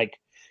for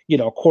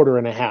a quarter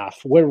and a half?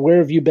 Where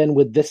have you been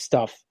with this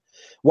stuff?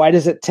 Why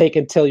does it take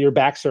until your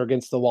backs are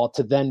against the wall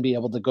to then be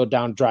able to go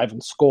down, drive,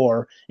 and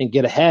score and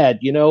get ahead?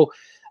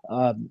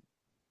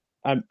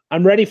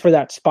 I'm ready for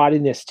that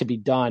spottiness to be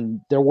done.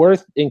 There were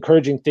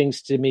encouraging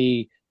things to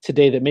me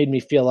today that made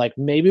me feel like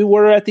maybe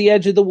we're at the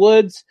edge of the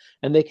woods,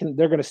 and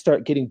they're going to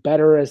start getting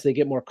better as they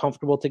get more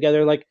comfortable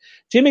together. Like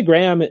Jimmy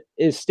Graham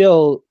is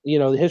still,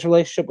 his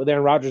relationship with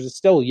Aaron Rodgers is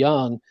still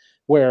young,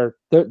 where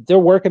they're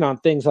working on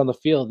things on the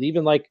field.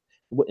 Even like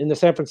in the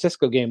San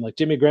Francisco game, like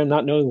Jimmy Graham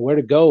not knowing where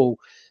to go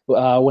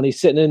when he's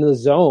sitting in the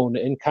zone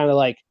and kind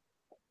of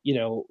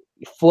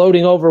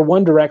floating over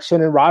one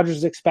direction, and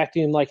Rodgers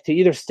expecting him to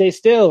either stay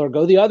still or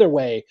go the other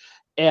way.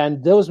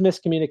 And those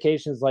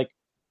miscommunications,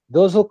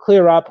 those will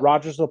clear up.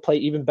 Rodgers will play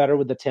even better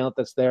with the talent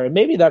that's there. And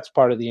maybe that's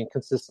part of the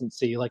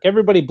inconsistency.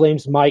 Everybody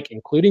blames Mike,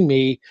 including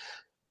me,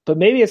 but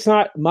maybe it's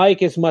not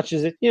Mike as much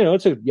as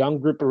it's a young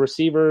group of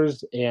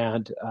receivers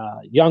and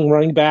young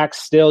running backs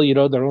still,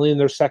 they're only in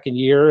their second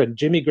year, and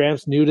Jimmy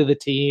Graham's new to the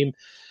team.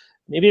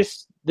 Maybe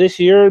it's this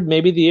year,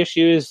 maybe the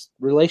issue is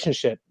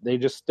relationship. They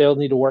just still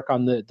need to work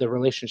on the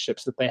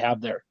relationships that they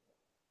have there.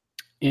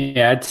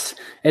 Yeah,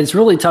 it's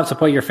really tough to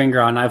put your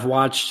finger on. I've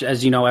watched,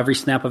 as you know, every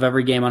snap of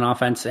every game on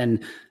offense,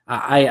 and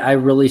I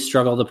really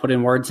struggle to put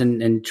in words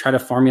and try to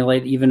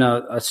formulate even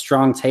a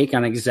strong take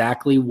on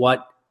exactly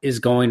what is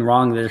going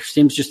wrong. There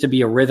seems just to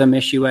be a rhythm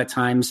issue at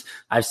times.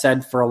 I've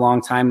said for a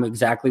long time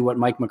exactly what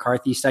Mike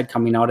McCarthy said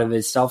coming out of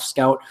his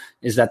self-scout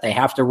is that they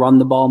have to run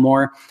the ball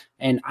more.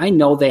 And I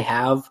know they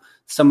have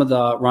some of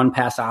the run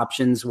pass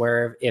options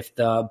where if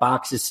the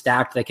box is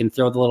stacked, they can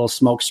throw the little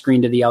smoke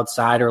screen to the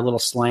outside or a little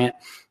slant.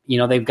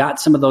 They've got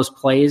some of those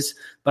plays,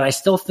 but I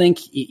still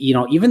think,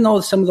 even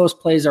though some of those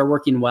plays are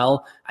working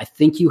well, I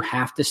think you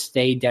have to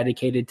stay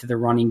dedicated to the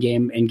running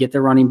game and get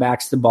the running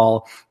backs the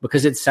ball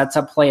because it sets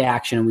up play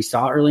action. And we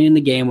saw early in the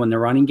game when the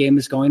running game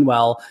is going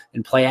well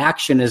and play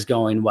action is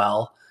going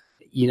well,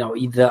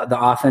 the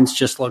offense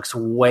just looks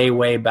way,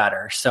 way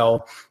better.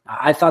 So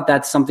I thought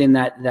that's something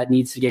that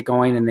needs to get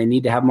going, and they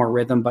need to have more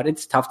rhythm, but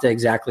it's tough to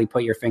exactly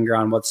put your finger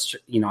on what's,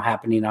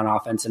 happening on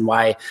offense and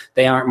why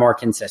they aren't more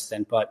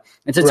consistent, but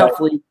it's a tough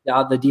league.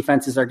 The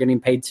defenses are getting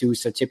paid too,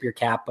 so tip your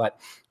cap, but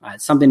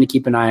it's something to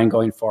keep an eye on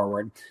going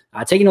forward.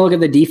 Taking a look at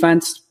the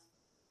defense,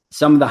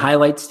 some of the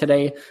highlights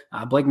today,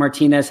 Blake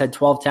Martinez had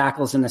 12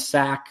 tackles and a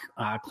sack.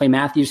 Clay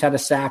Matthews had a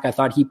sack. I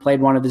thought he played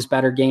one of his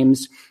better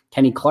games.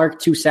 Kenny Clark,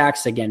 2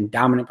 sacks. Again,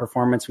 dominant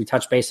performance. We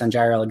touched base on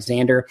Jair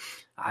Alexander.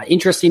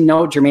 Interesting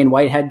note, Jermaine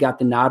Whitehead got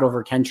the nod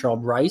over Kentrell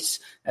Bryce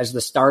as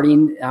the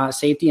starting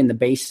safety and the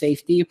base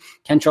safety.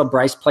 Kentrell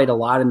Bryce played a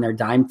lot in their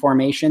dime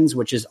formations,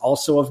 which is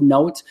also of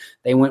note.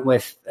 They went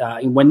with,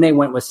 when they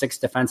went with 6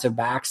 defensive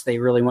backs, they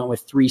really went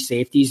with 3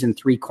 safeties and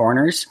 3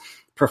 corners,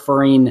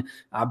 preferring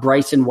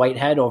Bryce and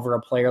Whitehead over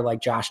a player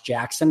like Josh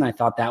Jackson. I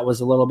thought that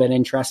was a little bit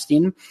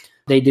interesting.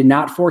 They did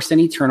not force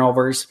any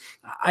turnovers.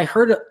 I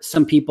heard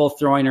some people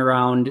throwing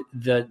around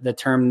the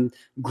term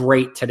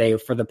great today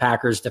for the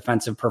Packers'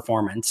 defensive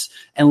performance.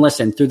 And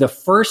listen, through the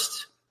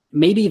first,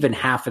 maybe even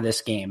half of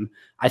this game,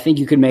 I think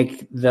you could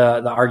make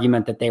the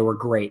argument that they were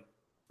great.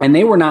 And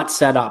they were not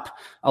set up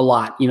a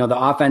lot. The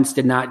offense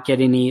did not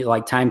get any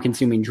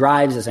time-consuming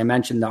drives. As I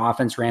mentioned, the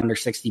offense ran under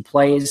 60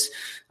 plays.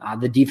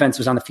 The defense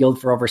was on the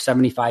field for over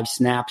 75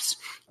 snaps.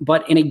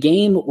 But in a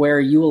game where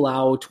you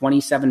allow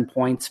 27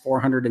 points,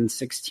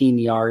 416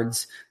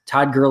 yards,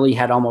 Todd Gurley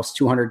had almost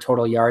 200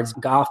 total yards.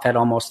 Goff had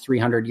almost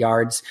 300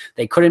 yards.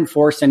 They couldn't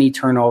force any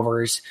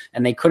turnovers,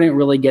 and they couldn't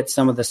really get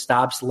some of the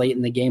stops late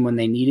in the game when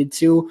they needed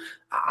to.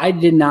 I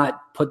did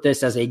not put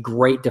this as a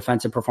great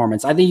defensive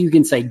performance. I think you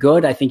can say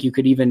good. I think you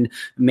could even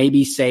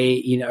maybe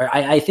say,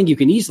 I think you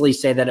can easily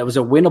say that it was a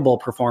winnable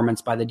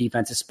performance by the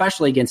defense,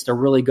 especially against a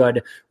really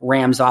good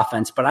Rams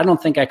offense. But I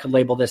don't think I could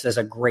label this as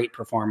a great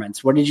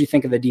performance. What did you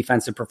think of the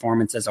defensive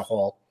performance as a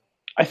whole?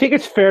 I think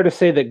it's fair to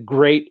say that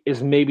great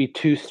is maybe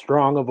too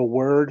strong of a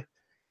word.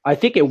 I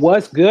think it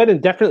was good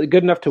and definitely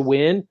good enough to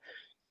win.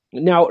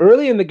 Now,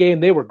 early in the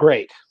game, they were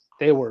great.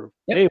 They were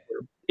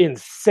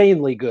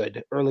insanely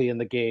good early in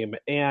the game.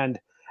 And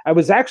I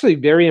was actually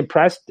very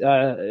impressed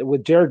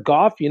with Jared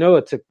Goff.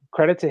 It's a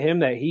credit to him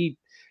that he,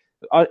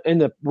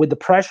 with the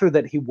pressure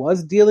that he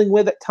was dealing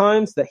with at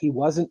times, that he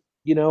wasn't,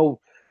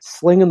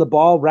 slinging the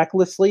ball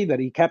recklessly, that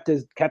he kept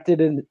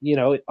it in,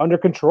 under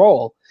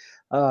control,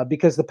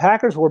 because the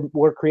Packers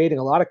were creating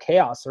a lot of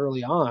chaos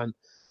early on.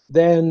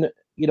 Then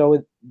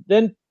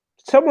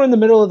somewhere in the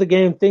middle of the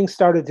game, things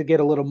started to get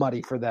a little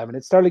muddy for them, and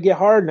it started to get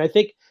hard. And I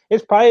think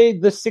it's probably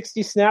the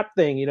 60 snap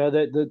thing,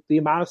 the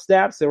amount of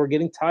snaps. They were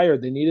getting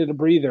tired. They needed a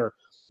breather,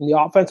 and the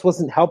offense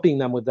wasn't helping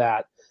them with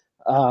that.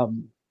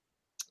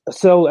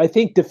 So I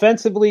think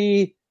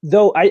defensively,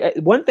 though,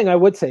 one thing I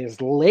would say is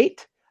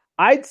late,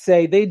 I'd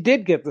say they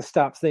did get the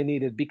stops they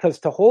needed, because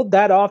to hold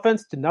that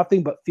offense to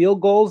nothing but field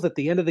goals at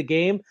the end of the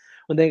game,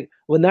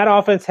 when that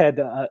offense had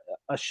a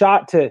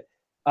shot to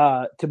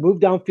move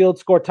downfield,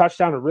 score a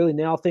touchdown, and really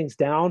nail things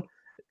down,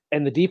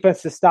 and the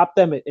defense to stop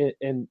them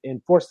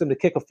and force them to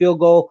kick a field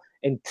goal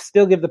and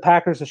still give the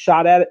Packers a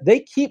shot at it. They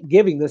keep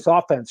giving this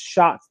offense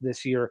shots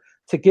this year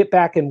to get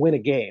back and win a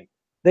game.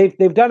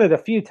 They've done it a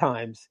few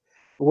times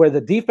where the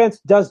defense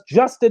does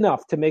just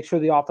enough to make sure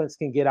the offense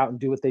can get out and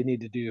do what they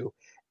need to do.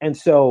 And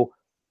so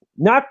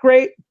not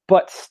great,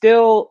 but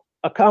still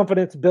a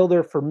confidence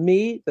builder for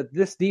me that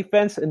this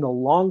defense in the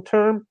long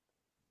term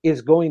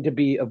is going to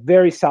be a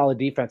very solid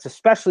defense,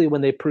 especially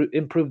when they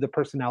improve the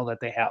personnel that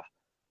they have.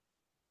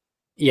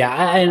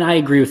 Yeah, and I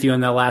agree with you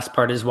on that last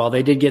part as well.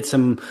 They did get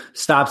some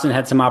stops and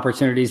had some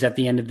opportunities at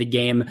the end of the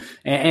game.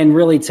 And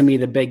really, to me,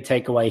 the big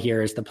takeaway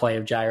here is the play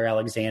of Jaire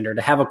Alexander.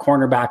 To have a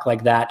cornerback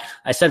like that,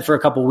 I said for a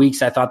couple of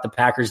weeks, I thought the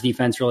Packers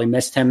defense really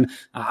missed him.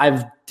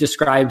 I've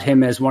described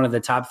him as one of the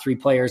top 3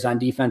 players on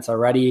defense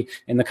already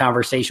in the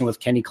conversation with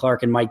Kenny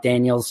Clark and Mike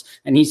Daniels.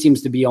 And he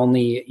seems to be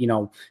only,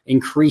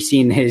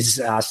 increasing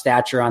his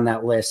stature on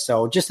that list.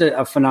 So just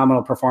a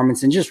phenomenal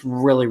performance, and just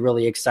really,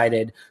 really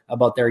excited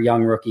about their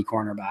young rookie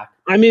cornerback.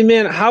 I mean,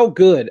 man, how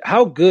good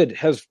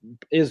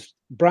is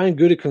Brian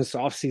Gutekunst's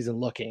offseason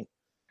looking?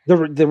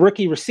 The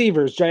rookie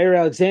receivers, Jaire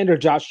Alexander,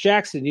 Josh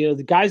Jackson,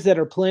 the guys that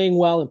are playing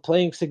well and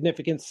playing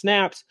significant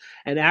snaps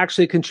and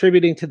actually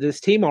contributing to this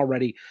team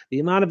already. The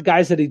amount of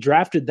guys that he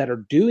drafted that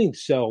are doing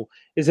so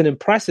is an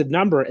impressive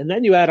number. And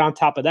then you add on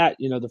top of that,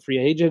 the free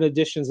agent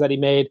additions that he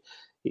made.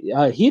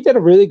 He did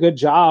a really good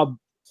job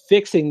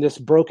fixing this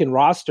broken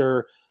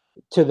roster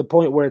to the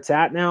point where it's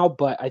at now.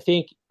 But I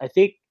think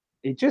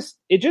it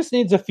just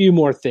needs a few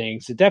more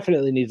things. It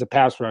definitely needs a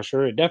pass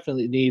rusher. It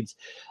definitely needs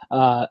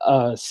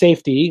a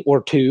safety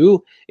or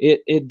two.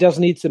 It does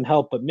need some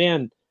help. But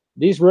man,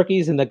 these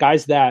rookies and the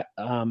guys that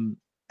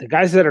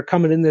are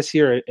coming in this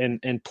year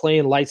and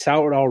playing lights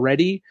out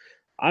already,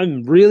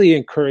 I'm really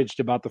encouraged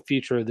about the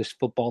future of this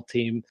football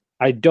team.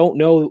 I don't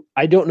know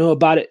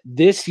about it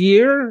this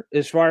year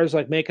as far as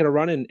like making a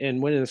run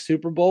and winning a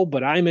Super Bowl,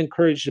 but I'm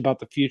encouraged about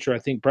the future. I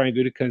think Brian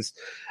Gutekunst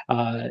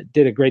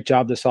did a great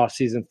job this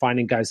offseason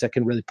finding guys that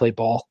can really play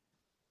ball.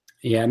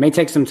 Yeah, it may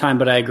take some time,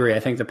 but I agree.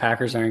 I think the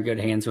Packers are in good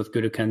hands with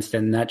Gutekunst,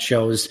 and that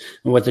shows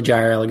with the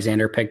Jaire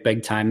Alexander pick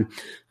big time.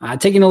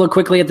 Taking a look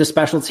quickly at the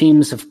special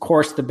teams, of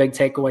course, the big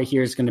takeaway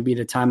here is going to be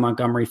the Ty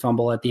Montgomery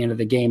fumble at the end of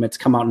the game. It's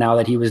come out now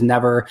that he was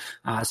never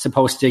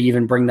supposed to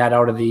even bring that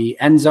out of the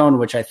end zone,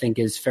 which I think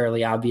is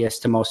fairly obvious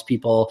to most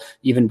people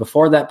even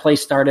before that play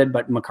started,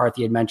 but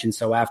McCarthy had mentioned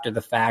so after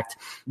the fact.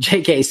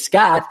 J.K.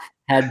 Scott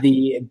had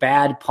the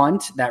bad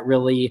punt that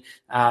really,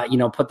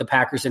 put the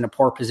Packers in a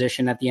poor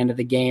position at the end of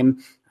the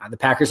game. The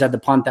Packers had the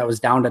punt that was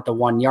down at the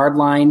 1 yard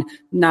line.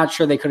 Not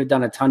sure they could have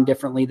done a ton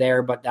differently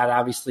there, but that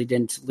obviously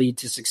didn't lead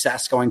to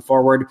success going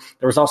forward.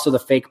 There was also the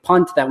fake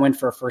punt that went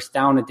for a first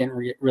down. It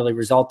didn't really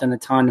result in a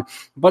ton,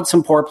 but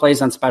some poor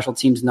plays on special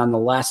teams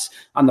nonetheless.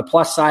 On the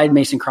plus side,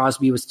 Mason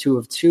Crosby was 2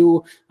 of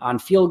 2 on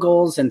field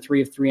goals and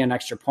 3 of 3 on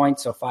extra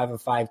points, so 5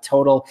 of 5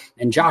 total.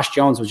 And Josh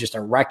Jones was just a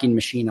wrecking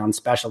machine on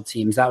special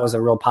teams. That was a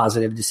real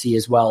positive to see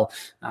as well.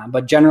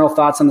 But general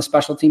thoughts on the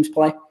special teams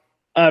play?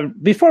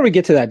 Before we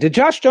get to that, did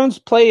Josh Jones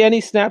play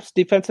any snaps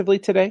defensively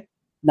today?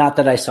 Not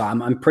that I saw.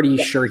 I'm pretty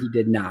sure he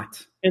did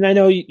not. And I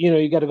know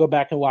you got to go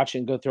back and watch it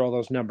and go through all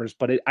those numbers,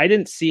 but I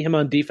didn't see him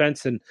on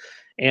defense,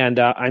 and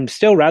I'm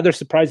still rather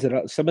surprised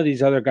that some of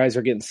these other guys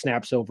are getting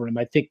snaps over him.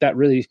 I think that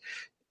really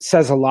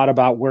says a lot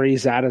about where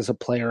he's at as a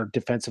player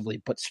defensively.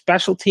 But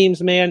special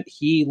teams, man,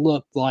 he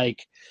looked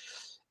like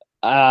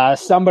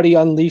somebody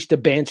unleashed a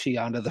banshee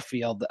onto the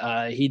field.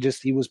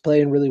 He was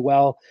playing really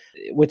well,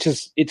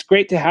 it's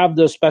great to have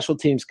those special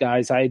teams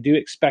guys. I do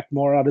expect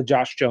more out of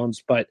Josh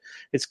Jones, but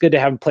it's good to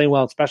have him playing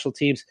well in special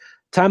teams.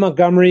 Ty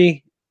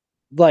Montgomery,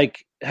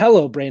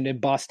 hello, Brandon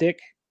Bostic.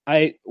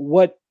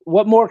 What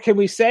what more can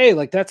we say?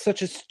 Like, that's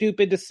such a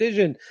stupid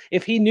decision.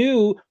 If he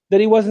knew that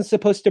he wasn't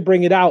supposed to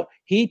bring it out,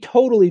 he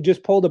totally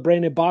just pulled a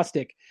Brandon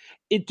Bostic.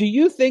 Do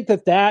you think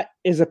that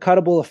is a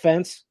cuttable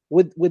offense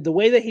with the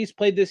way that he's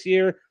played this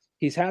year?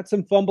 He's had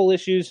some fumble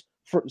issues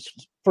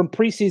from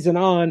preseason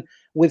on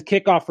with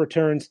kickoff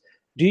returns.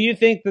 Do you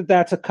think that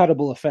that's a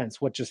cuttable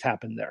offense, what just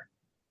happened there?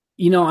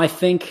 I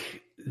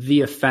think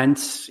the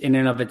offense in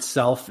and of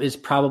itself is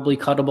probably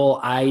cuttable.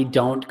 I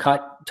don't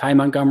cut Ty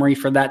Montgomery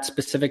for that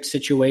specific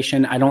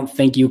situation. I don't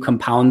think you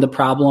compound the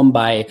problem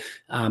by,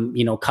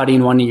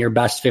 cutting one of your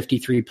best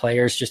 53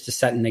 players just to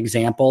set an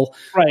example.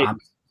 Right.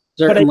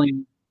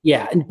 Certainly.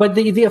 Yeah, but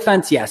the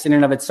offense, yes, in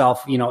and of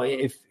itself,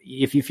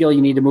 if you feel you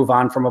need to move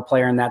on from a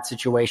player in that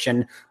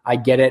situation, I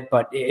get it.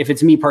 But if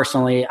it's me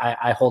personally,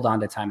 I hold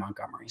on to Ty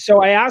Montgomery.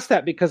 So I asked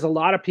that because a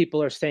lot of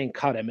people are saying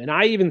cut him. And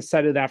I even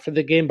said it after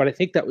the game, but I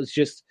think that was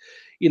just,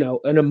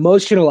 an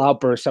emotional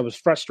outburst. I was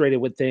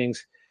frustrated with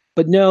things.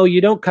 But no,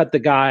 you don't cut the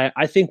guy.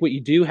 I think what you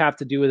do have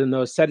to do with him,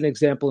 though, is set an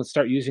example and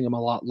start using him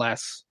a lot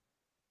less.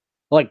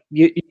 Like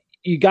you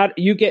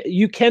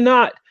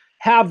cannot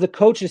have the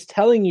coaches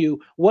telling you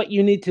what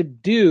you need to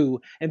do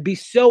and be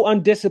so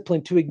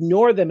undisciplined to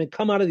ignore them and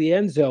come out of the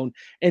end zone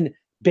and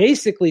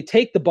basically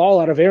take the ball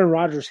out of Aaron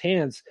Rodgers'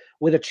 hands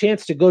with a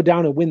chance to go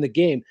down and win the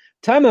game.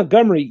 Ty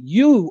Montgomery,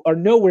 you are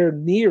nowhere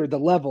near the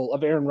level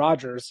of Aaron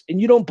Rodgers,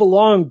 and you don't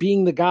belong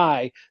being the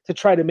guy to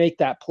try to make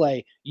that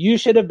play. You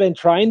should have been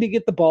trying to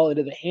get the ball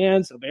into the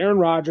hands of Aaron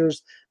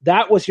Rodgers.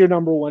 That was your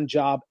number one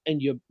job,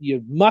 and you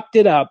mucked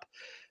it up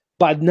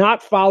by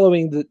not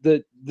following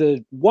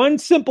the one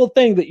simple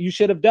thing that you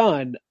should have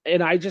done.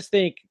 And I just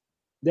think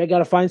they got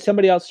to find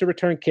somebody else to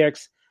return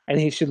kicks, and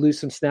he should lose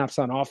some snaps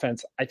on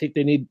offense. I think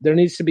there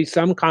needs to be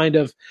some kind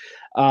of,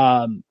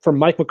 from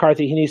Mike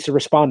McCarthy, he needs to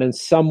respond in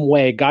some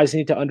way. Guys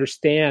need to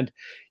understand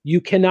you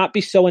cannot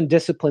be so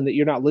undisciplined that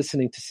you're not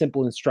listening to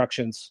simple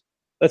instructions.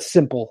 That's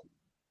simple.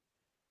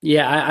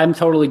 Yeah, I'm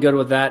totally good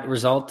with that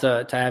result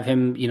to have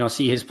him,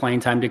 see his playing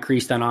time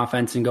decreased on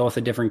offense and go with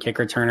a different kick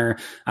returner.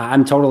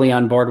 I'm totally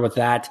on board with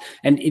that.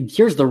 And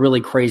here's the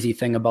really crazy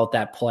thing about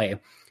that play.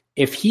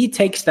 If he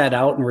takes that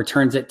out and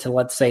returns it to,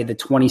 let's say, the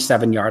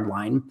 27-yard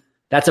line,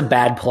 that's a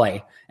bad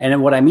play.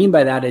 And what I mean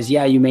by that is,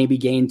 you maybe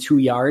gain 2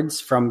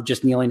 yards from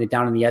just kneeling it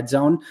down in the end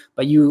zone,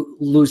 but you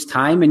lose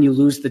time and you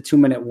lose the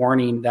 2-minute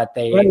warning that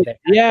they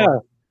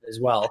as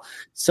well.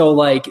 So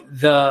like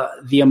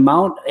the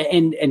amount,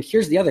 and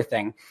here's the other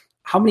thing.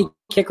 How many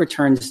kick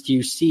returns do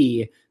you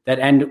see that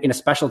end in a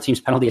special teams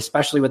penalty,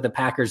 especially with the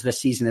Packers this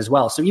season as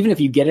well? So even if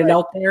you get it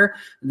out there,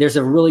 there's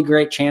a really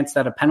great chance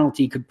that a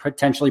penalty could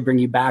potentially bring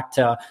you back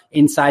to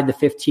inside the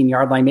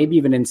 15-yard line, maybe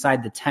even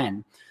inside the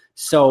 10.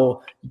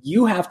 So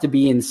you have to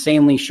be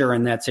insanely sure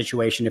in that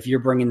situation if you're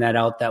bringing that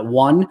out that,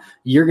 one,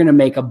 you're going to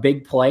make a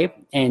big play,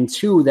 and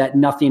two, that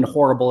nothing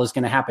horrible is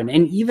going to happen.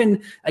 And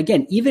even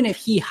if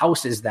he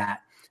houses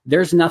that,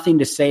 there's nothing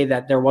to say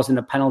that there wasn't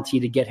a penalty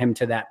to get him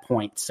to that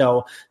point.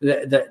 So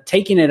the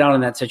taking it out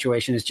in that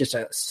situation is just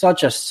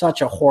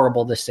such a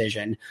horrible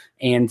decision.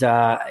 And,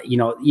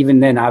 even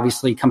then,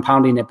 obviously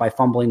compounding it by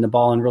fumbling the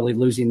ball and really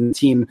losing the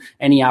team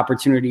any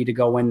opportunity to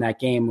go win that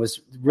game was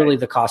really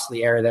the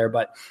costly error there.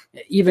 But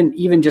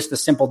even just the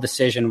simple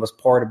decision was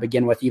poor to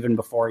begin with, even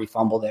before he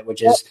fumbled it,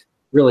 which is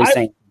really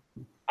saying.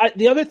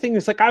 The other thing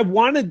is, I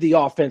wanted the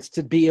offense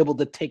to be able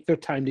to take their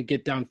time to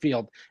get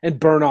downfield and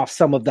burn off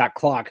some of that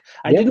clock.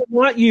 I didn't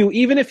want you,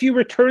 even if you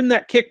return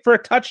that kick for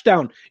a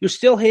touchdown, you're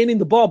still handing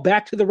the ball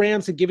back to the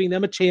Rams and giving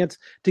them a chance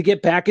to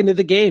get back into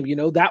the game.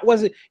 That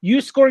wasn't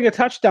you scoring a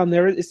touchdown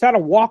there. It's not a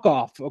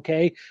walk-off,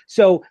 okay?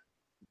 So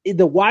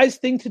the wise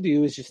thing to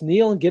do is just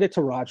kneel and get it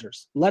to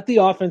Rodgers. Let the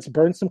offense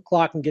burn some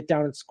clock and get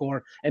down and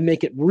score, and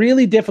make it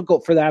really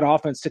difficult for that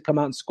offense to come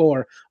out and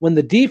score when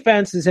the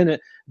defense is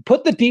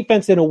put the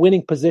defense in a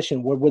winning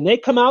position where when they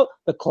come out,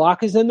 the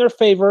clock is in their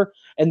favor,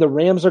 and the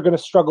Rams are going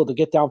to struggle to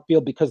get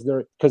downfield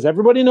because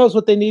everybody knows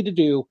what they need to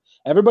do.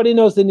 Everybody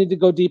knows they need to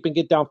go deep and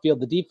get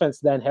downfield. The defense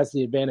then has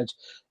the advantage.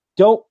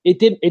 It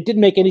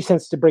didn't make any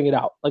sense to bring it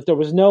out. Like there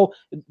was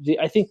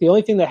I think the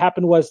only thing that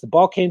happened was the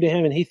ball came to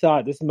him and he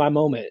thought, this is my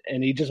moment.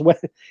 And he just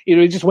went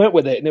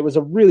with it. And it was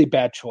a really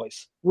bad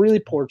choice, really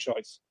poor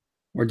choice.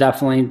 We're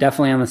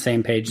definitely on the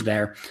same page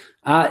there.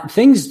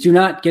 Things do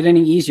not get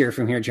any easier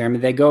from here, Jeremy.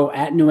 They go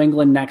at New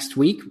England next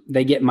week.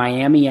 They get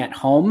Miami at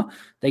home.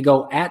 They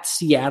go at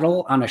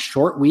Seattle on a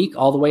short week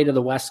all the way to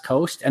the West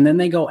Coast. And then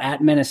they go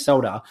at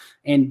Minnesota.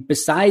 And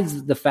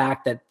besides the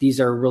fact that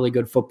these are really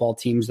good football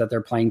teams that they're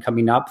playing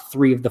coming up,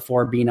 3 of the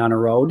 4 being on the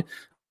road,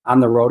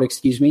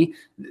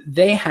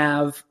 they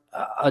have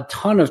a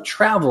ton of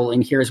travel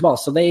in here as well.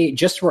 So they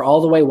just were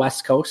all the way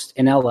West Coast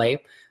in LA.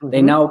 Mm-hmm.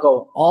 They now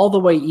go all the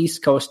way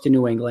East Coast to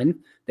New England.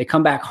 They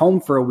come back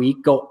home for a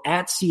week, go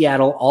at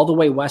Seattle, all the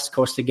way West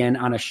Coast again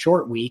on a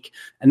short week,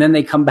 and then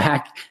they come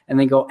back and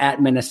they go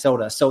at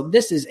Minnesota. So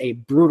this is a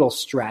brutal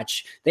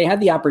stretch. They had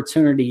the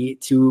opportunity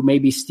to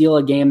maybe steal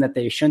a game that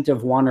they shouldn't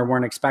have won or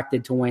weren't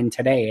expected to win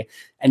today,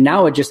 and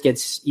now it just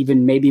gets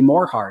even maybe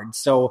more hard.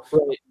 So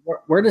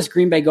where does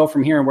Green Bay go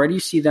from here, and where do you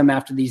see them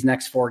after these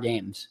next 4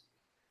 games?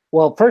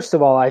 Well, first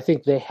of all, I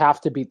think they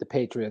have to beat the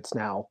Patriots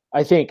now.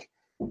 I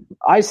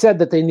said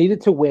that they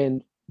needed to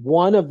win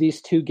one of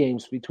these two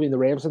games between the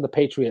Rams and the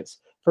Patriots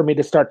for me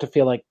to start to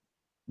feel like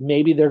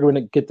maybe they're going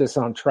to get this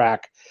on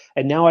track.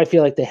 And now I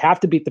feel like they have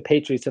to beat the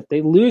Patriots. If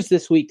they lose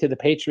this week to the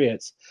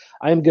Patriots,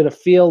 I'm going to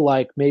feel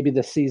like maybe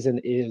the season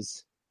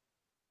is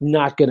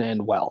not going to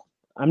end well.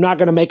 I'm not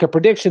going to make a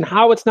prediction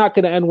how it's not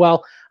going to end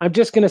well. I'm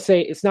just going to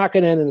say it's not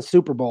going to end in the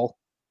Super Bowl.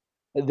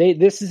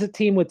 This is a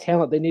team with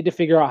talent. They need to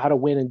figure out how to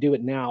win and do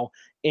it now.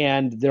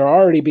 And they're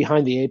already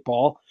behind the 8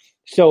 ball.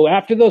 So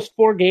after those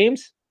 4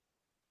 games,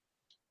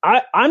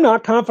 I'm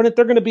not confident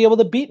they're going to be able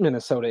to beat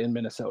Minnesota in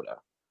Minnesota.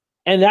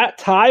 And that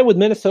tie with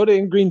Minnesota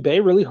and Green Bay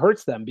really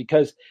hurts them,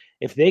 because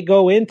if they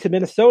go into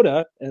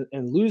Minnesota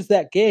and lose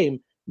that game,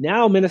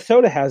 now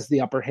Minnesota has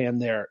the upper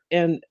hand there.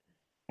 And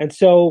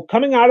so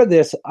coming out of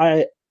this,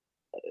 I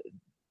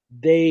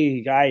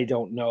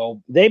don't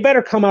know. They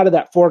better come out of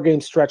that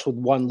 4-game stretch with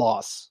 1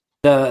 loss.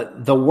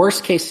 The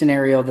worst case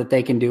scenario that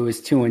they can do is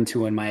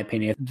 2-2, in my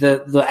opinion.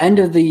 The end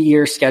of the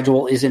year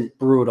schedule isn't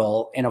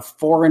brutal, and a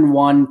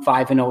 4-1,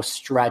 5-0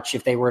 stretch,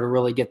 if they were to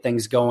really get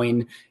things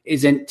going,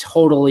 isn't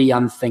totally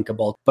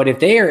unthinkable. But if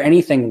they are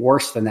anything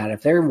worse than that,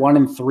 if they're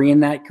 1-3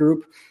 in that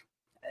group,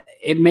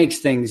 it makes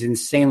things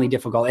insanely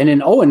difficult. And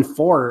an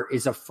 0-4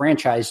 is a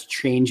franchise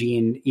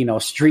changing,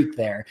 streak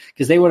there,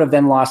 because they would have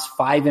then lost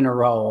 5 in a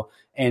row,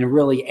 and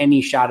really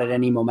any shot at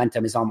any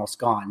momentum is almost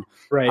gone.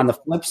 Right. On the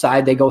flip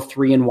side, they go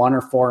 3-1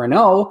 or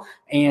 4-0,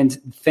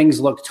 and things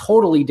look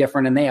totally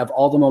different, and they have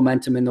all the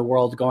momentum in the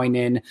world going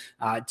in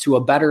to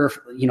a better,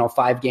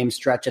 5-game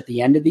stretch at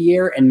the end of the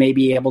year, and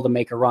maybe able to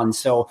make a run.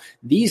 So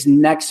these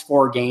next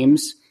 4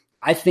 games,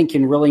 I think,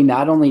 can really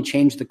not only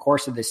change the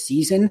course of the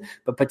season,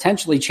 but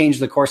potentially change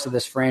the course of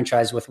this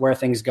franchise with where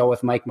things go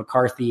with Mike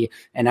McCarthy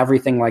and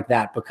everything like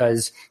that.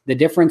 Because the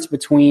difference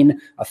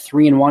between a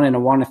 3-1 and a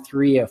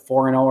 1-3, a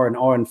 4-0 or an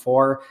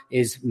 0-4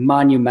 is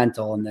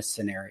monumental in this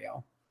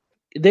scenario.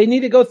 They need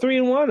to go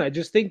 3-1. I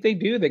just think they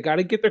do. They got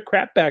to get their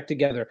crap back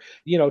together.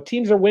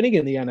 Teams are winning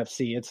in the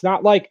NFC. It's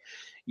not like,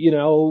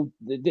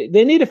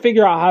 they need to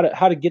figure out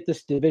how to get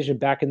this division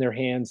back in their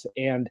hands.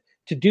 And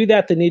to do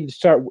that, they need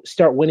to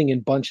start winning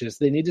in bunches.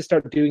 They need to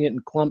start doing it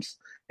in clumps,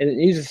 and it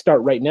needs to start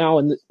right now.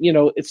 And,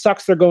 it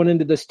sucks they're going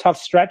into this tough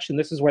stretch, and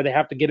this is where they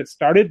have to get it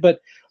started. But,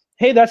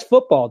 hey, that's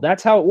football.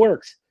 That's how it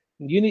works.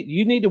 You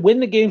need to win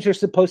the games you're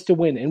supposed to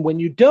win. And when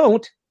you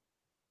don't,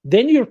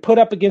 then you're put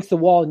up against the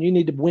wall, and you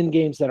need to win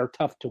games that are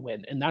tough to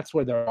win. And that's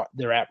where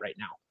they're at right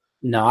now.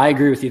 No, I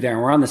agree with you there.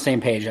 And we're on the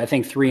same page. I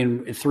think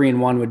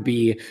 3-1 would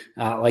be,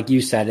 like you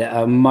said,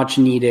 a much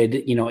needed,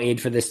 aid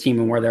for this team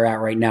and where they're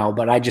at right now.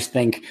 But I just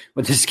think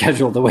with the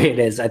schedule the way it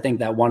is, I think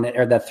that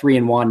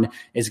 3-1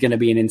 is going to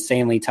be an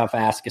insanely tough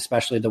ask,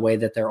 especially the way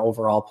that they're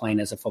overall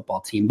playing as a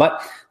football team.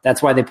 But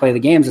that's why they play the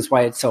games. That's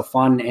why it's so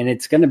fun. And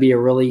it's going to be a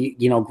really,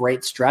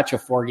 great stretch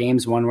of 4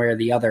 games, one way or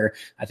the other.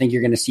 I think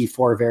you're going to see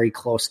 4 very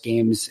close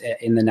games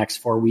in the next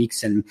 4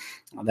 weeks. And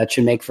that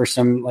should make for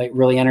some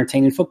really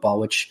entertaining football,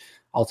 which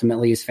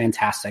ultimately is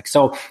fantastic.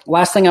 So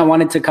last thing I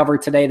wanted to cover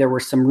today, there were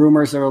some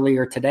rumors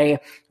earlier today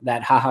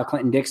that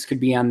Clinton Dix could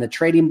be on the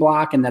trading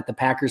block and that the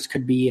Packers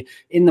could be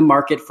in the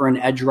market for an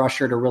edge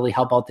rusher to really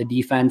help out the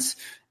defense.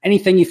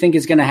 Anything you think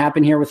is going to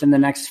happen here within the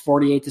next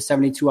 48 to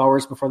 72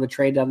 hours before the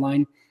trade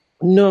deadline?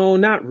 No,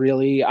 not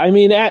really. I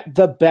mean, at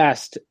the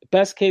best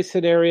case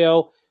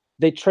scenario,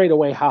 they trade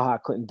away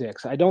Clinton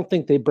Dix. I don't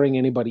think they bring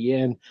anybody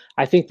in.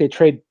 I think they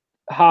trade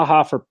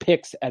for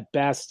picks at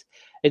best.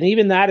 And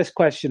even that is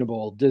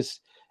questionable. Do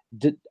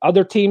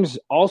other teams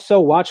also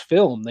watch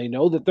film? They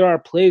know that there are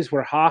plays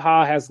where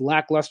has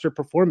lackluster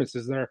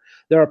performances. There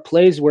are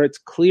plays where it's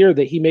clear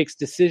that he makes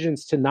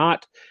decisions to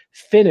not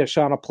finish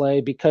on a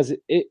play because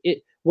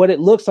what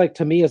it looks like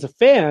to me as a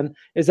fan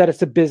is that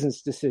it's a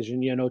business decision,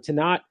 to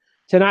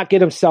not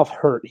get himself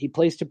hurt. He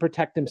plays to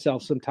protect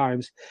himself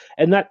sometimes.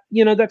 And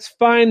that's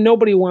fine.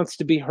 Nobody wants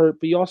to be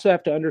hurt, but you also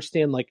have to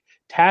understand,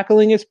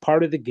 tackling is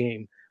part of the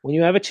game. When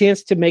you have a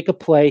chance to make a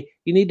play,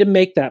 you need to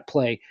make that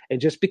play.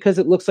 And just because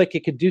it looks like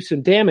it could do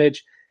some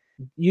damage,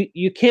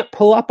 you can't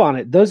pull up on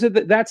it.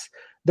 That's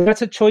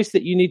a choice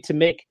that you need to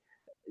make.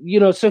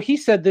 So he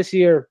said this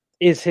year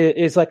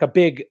is like a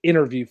big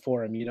interview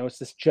for him. It's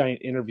this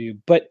giant interview.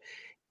 But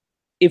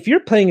if you're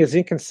playing as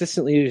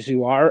inconsistently as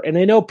you are, and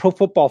I know Pro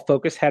Football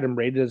Focus had him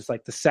rated as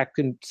like the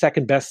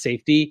second best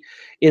safety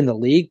in the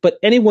league, but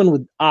anyone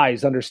with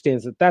eyes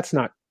understands that that's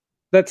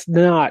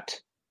not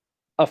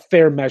a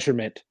fair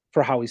measurement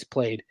for how he's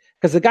played,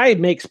 because the guy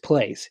makes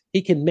plays.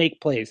 He can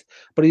make plays,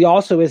 but he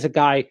also is a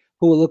guy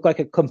who will look like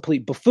a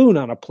complete buffoon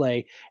on a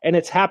play, and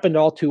it's happened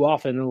all too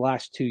often in the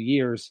last 2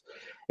 years.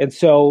 And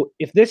so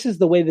if this is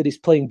the way that he's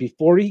playing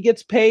before he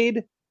gets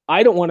paid,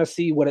 I don't want to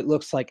see what it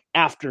looks like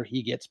after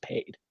he gets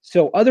paid.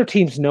 So other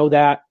teams know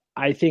that.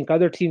 I think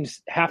other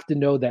teams have to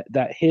know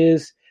that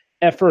his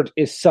effort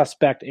is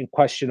suspect and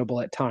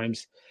questionable at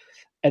times.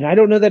 And I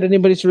don't know that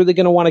anybody's really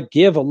going to want to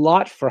give a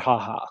lot for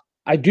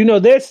I do know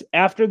this,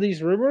 after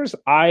these rumors,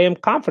 I am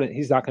confident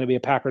he's not going to be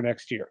a Packer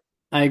next year.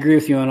 I agree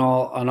with you on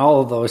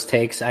all of those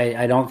takes.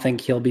 I don't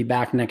think he'll be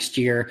back next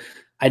year.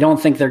 I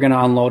don't think they're going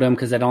to unload him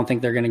because I don't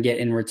think they're going to get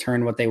in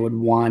return what they would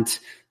want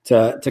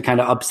to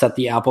kind of upset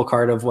the apple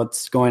cart of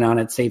what's going on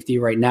at safety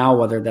right now.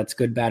 Whether that's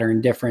good, bad, or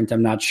indifferent,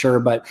 I'm not sure,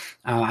 but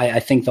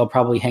I think they'll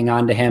probably hang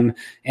on to him.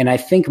 And I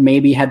think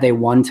maybe had they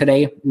won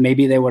today,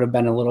 maybe they would have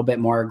been a little bit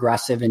more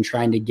aggressive in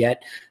trying to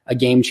get a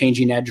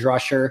game-changing edge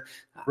rusher.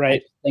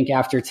 Right. I think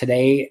after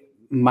today,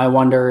 my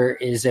wonder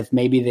is if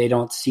maybe they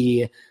don't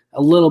see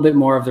a little bit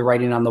more of the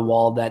writing on the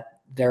wall that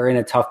they're in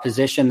a tough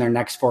position. Their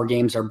next 4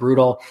 games are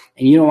brutal,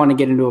 and you don't want to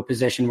get into a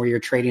position where you're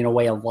trading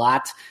away a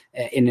lot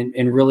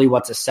in really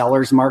what's a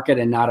seller's market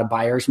and not a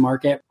buyer's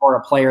market, or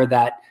a player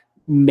that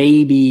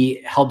maybe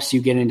helps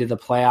you get into the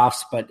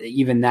playoffs, but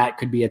even that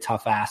could be a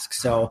tough ask.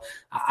 So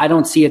I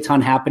don't see a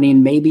ton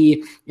happening.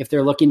 Maybe if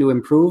they're looking to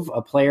improve,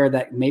 a player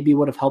that maybe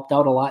would have helped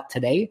out a lot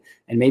today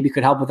and maybe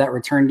could help with that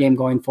return game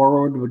going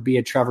forward would be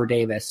a Trevor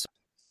Davis.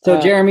 So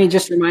Jeremy,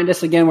 just remind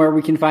us again where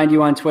we can find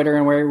you on Twitter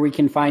and where we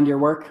can find your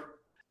work.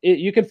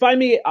 You can find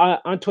me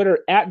on Twitter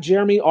at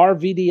Jeremy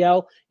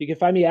RVDL. You can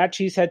find me at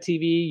Cheesehead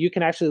TV. You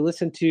can actually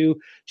listen to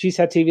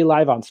Cheesehead TV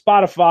live on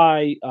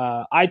Spotify,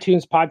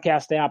 iTunes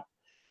podcast app,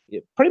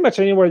 pretty much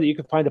anywhere that you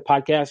can find a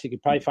podcast. You can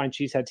probably find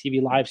Cheesehead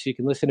TV live, so you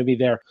can listen to me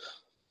there.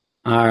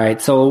 All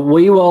right, so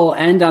we will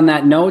end on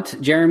that note.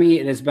 Jeremy,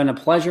 it has been a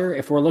pleasure.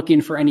 If we're looking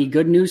for any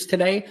good news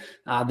today,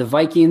 the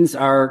Vikings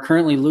are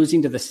currently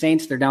losing to the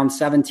Saints. They're down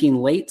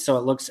 17 late, so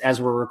it looks, as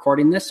we're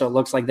recording this, so it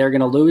looks like they're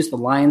going to lose. The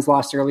Lions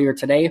lost earlier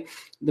today.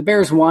 The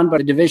Bears won, but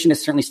the division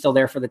is certainly still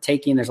there for the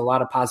taking. There's a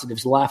lot of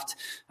positives left.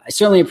 I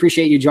certainly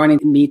appreciate you joining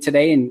me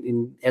today,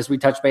 and as we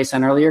touched base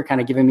on earlier,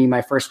 kind of giving me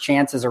my first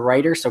chance as a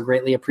writer, so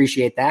greatly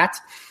appreciate that.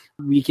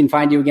 We can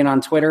find you again on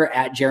Twitter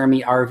at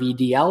Jeremy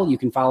RVDL. You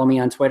can follow me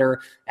on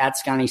Twitter at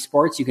Scotty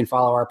Sports. You can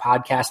follow our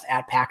podcast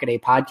at Pack-A-Day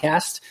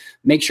Podcast.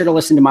 Make sure to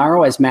listen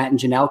tomorrow as Matt and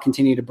Janelle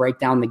continue to break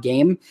down the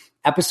game.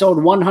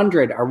 Episode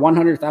 100, our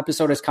 100th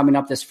episode is coming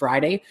up this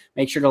Friday.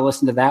 Make sure to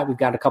listen to that. We've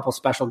got a couple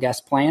special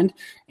guests planned.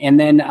 And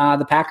then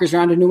the Packers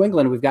are on to New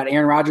England. We've got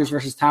Aaron Rodgers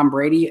versus Tom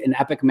Brady, an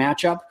epic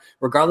matchup.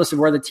 Regardless of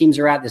where the teams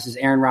are at, this is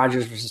Aaron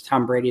Rodgers versus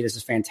Tom Brady. This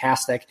is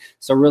fantastic.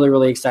 So really,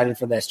 really excited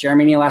for this.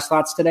 Jeremy, any last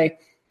thoughts today?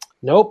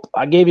 Nope.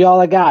 I gave you all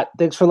I got.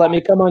 Thanks for letting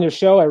me come on your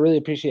show. I really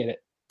appreciate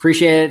it.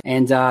 Appreciate it.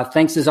 And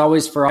thanks as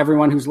always for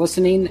everyone who's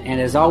listening. And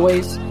as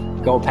always,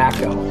 go Pack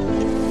Go. 6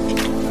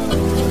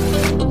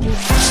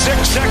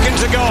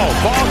 seconds ago,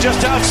 ball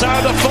just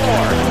outside the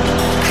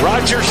 4.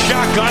 Rodgers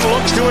shotgun,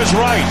 looks to his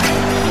right.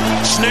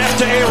 Snap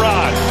to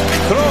A-Rod.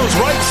 Throws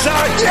right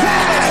side.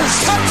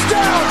 Yes!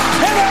 Touchdown!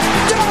 And a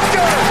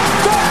dagger!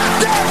 The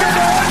dagger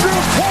to Andrew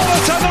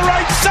Paulus on the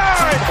right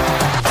side!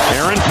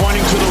 Aaron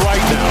pointing to the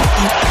right now.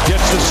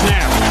 Gets the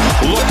snap.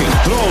 Looking.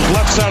 Throws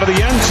left side of the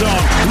end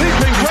zone.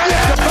 Leaping right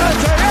to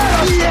Devontae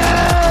Adams.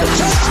 Yes!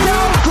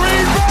 Touchdown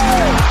Green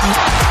Bay!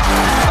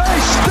 A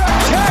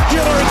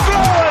spectacular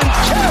throw and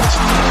catch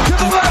to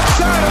the left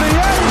side of the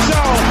end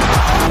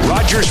zone.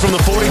 Rodgers from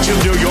the 42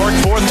 of New York.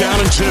 4th down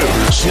and 2.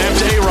 Snap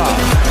to